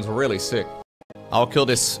that sounds really sick. I'll kill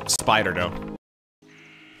this spider though.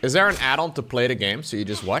 Is there an add-on to play the game so you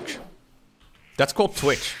just watch? That's called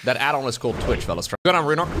Twitch. That add-on is called Twitch, fellas. Good on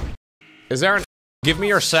Reno. Is there an... Give me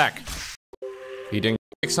your sack. He didn't...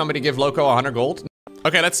 Somebody give Lowko 100 gold?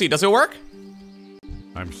 Okay, let's see. Does it work?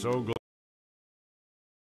 I'm so glad.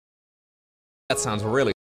 That sounds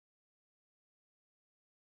really...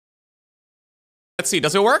 Let's see.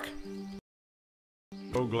 Does it work?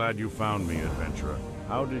 So glad you found me, adventurer.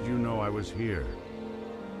 How did you know I was here?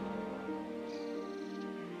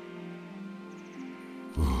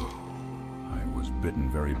 I was bitten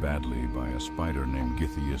very badly by a spider named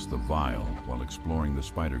Githias the Vile while exploring the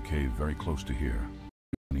spider cave very close to here.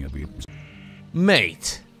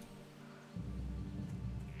 Mate.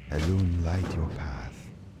 Illuminate your path.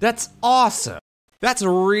 That's awesome. That's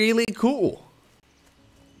really cool.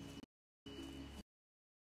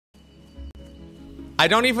 I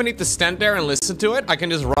don't even need to stand there and listen to it. I can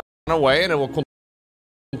just run away and it will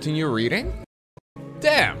continue reading.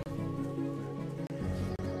 Damn.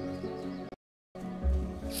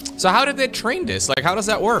 So how did they train this? Like, how does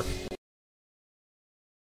that work?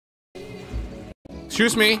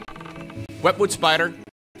 Excuse me. Webwood spider.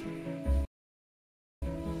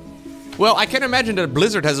 Well, I can imagine that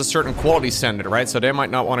Blizzard has a certain quality standard, right? So they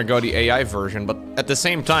might not want to go the AI version, but at the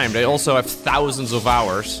same time, they also have thousands of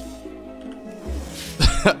hours.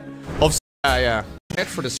 of yeah.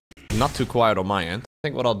 For this, not too quiet on my end. I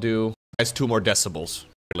think what I'll do is 2 more decibels.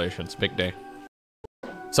 Relations, big day.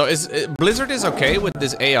 So is Blizzard is okay with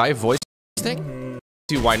this AI voice thing?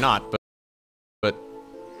 see why not, but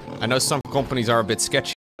I know some companies are a bit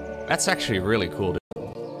sketchy. That's actually really cool, dude.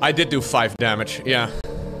 I did do 5 damage, yeah.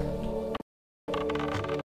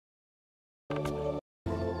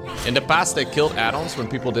 In the past, they killed add-ons when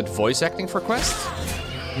people did voice acting for quests.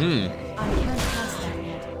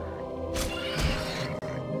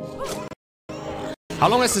 How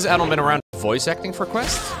long has this add-on been around voice acting for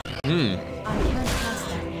quests?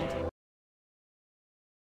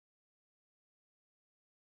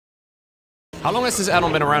 How long has this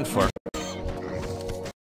add-on been around for?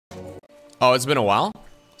 Oh, it's been a while?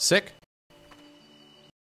 Sick.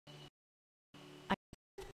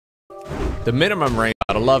 The minimum range,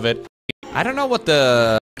 I love it. I don't know what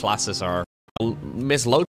the classes are. Miss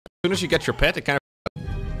Load, as soon as you get your pet, it kind of...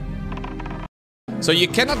 So you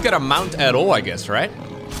cannot get a mount at all, I guess, right?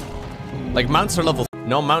 Like mounts are level...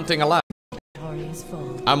 No mounting allowed.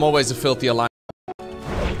 I'm always a filthy alliance.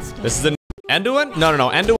 This is the... Anduin? No,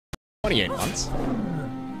 Anduin 28 months.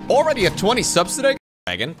 Already at 20 subs today?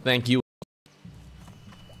 Dragon, thank you.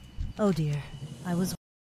 Oh dear, I was...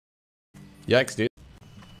 Yikes, dude.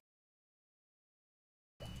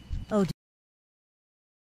 Oh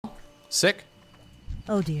dear. Sick.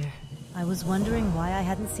 Oh dear, I was wondering why I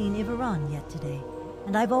hadn't seen Ivaron yet today.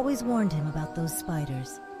 And I've always warned him about those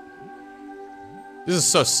spiders. This is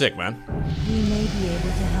so sick, man. We may be able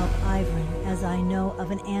to help Ivran, as I know of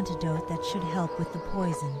an antidote that should help with the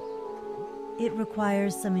poison. It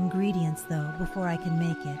requires some ingredients, though, before I can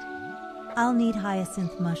make it. I'll need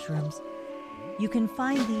hyacinth mushrooms. You can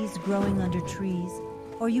find these growing under trees,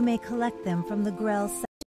 or you may collect them from the Grell section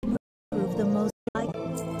to prove the most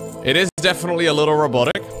likely. It is definitely a little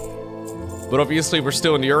robotic, but obviously we're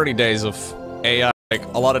still in the early days of AI. Like,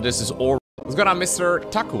 a lot of this is oral. What's going on, Mr.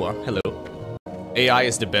 Takua? Hello. AI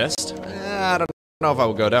is the best? I don't know if I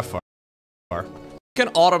would go that far. You can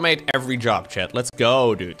automate every job, chat. Let's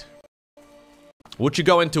go, dude. Would you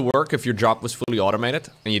go into work if your job was fully automated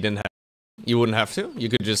and you didn't have? You wouldn't have to. You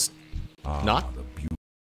could just not.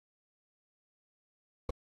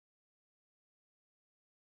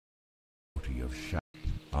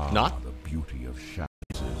 Not. The beauty of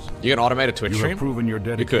shadows. You can automate a Twitch You stream. have proven your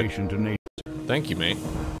dedication to nature. Thank you, mate.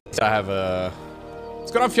 I have a.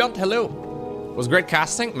 What's going on, Fjont? Hello. Was great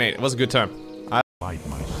casting, mate. It was a good time. Light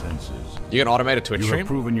my senses. You can automate a Twitch You stream. have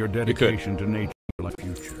proven your dedication to nature like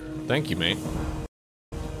future. Thank you, mate.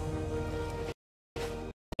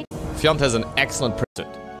 Fjont has an excellent preset.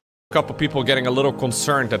 A couple people getting a little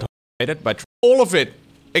concerned that I made it, but all of it,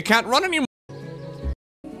 it can't run anymore.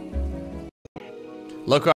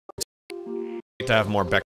 Lowko, to have more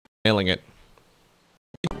back nailing it.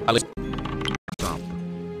 At least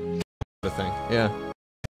the thing, yeah.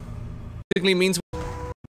 Basically means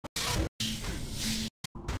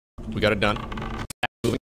we got it done.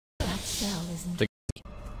 That cell isn't...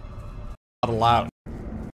 Not allowed.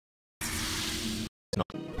 No.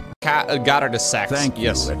 Got her to sex. Thank you,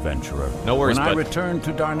 yes. adventurer. No worries, When I bud. return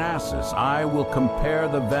to Darnassus, I will compare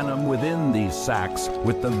the venom within these sacks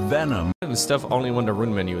with the venom. And stuff only when the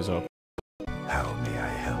rune menu is open. How may I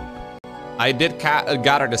help? I did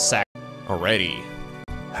got her to sack already.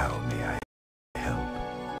 How may I help?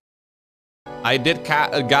 I did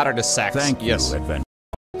got her to sack. Thank you, yes. adventurer.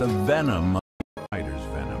 The venom of the spider's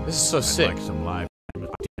venom. This is so I'd sick. like some live.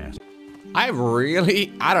 I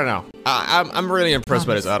don't know. I'm really impressed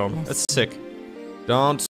by this add-on. That's sick.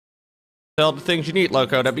 Don't sell the things you need,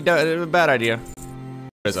 Lowko. That'd be a bad idea.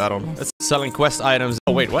 This add-on. That's selling quest items.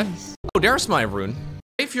 Oh wait, what? Oh, there's my rune.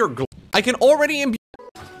 If you're, I can already imbue.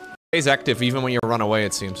 Stays active even when you run away,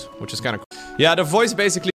 it seems, which is kind of cool. Yeah, the voice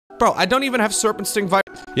basically. Bro, I don't even have Serpent Sting vibe.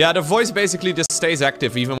 Yeah, the voice basically just stays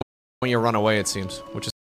active even when you run away, it seems, which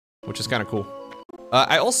is kind of cool.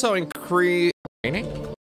 I also increase training.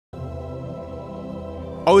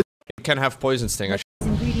 Oh, it can have Poison Sting.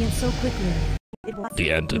 Ingredients so quickly.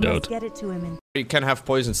 The antidote. Get it to him and You can have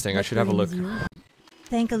Poison Sting. I should have a look.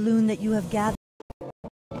 thank a loon that you have gathered.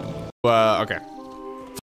 Okay.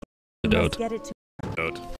 Antidote. Get it to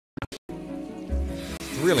Antidote.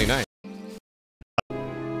 It's really nice.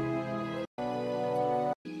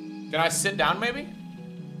 Can I sit down, maybe?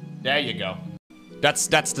 There you go. That's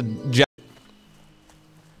the gem.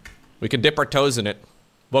 We can dip our toes in it.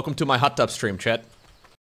 Welcome to my hot tub stream, chat.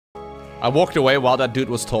 I walked away while that dude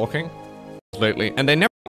was talking lately, and they never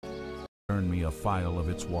Turn me a phial of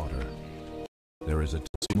its water. There is a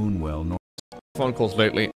moonwell north. phone calls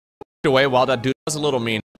lately. Walked away while that dude was a little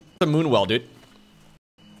mean. Here's a moonwell, dude.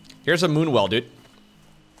 Here's a moonwell, dude.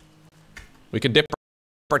 We can dip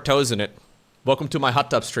our toes in it. Welcome to my hot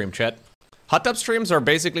tub stream, chat. Hot tub streams are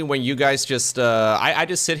basically when you guys just I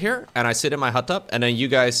just sit here and I sit in my hot tub and then you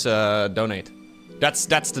guys donate. That's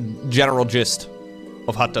the general gist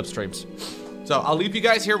of hot tub streams. So I'll leave you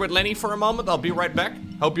guys here with Lenny for a moment. I'll be right back.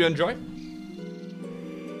 Hope you enjoy.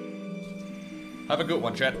 Have a good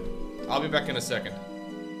one, chat. I'll be back in a second.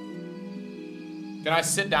 Can I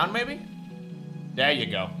sit down, maybe? There you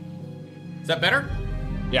go. Is that better?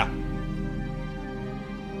 Yeah.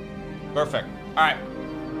 Perfect. All right.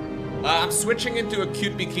 I'm switching into a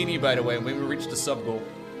cute bikini, by the way, when we reach the sub goal.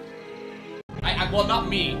 Well, not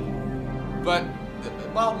me, but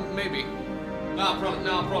well, maybe. No,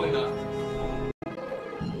 probably not.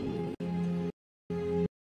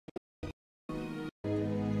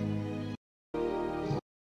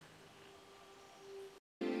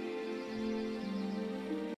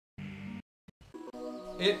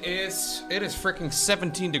 It is freaking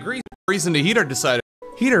 17 degrees. Reason the heater decided.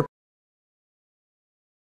 Heater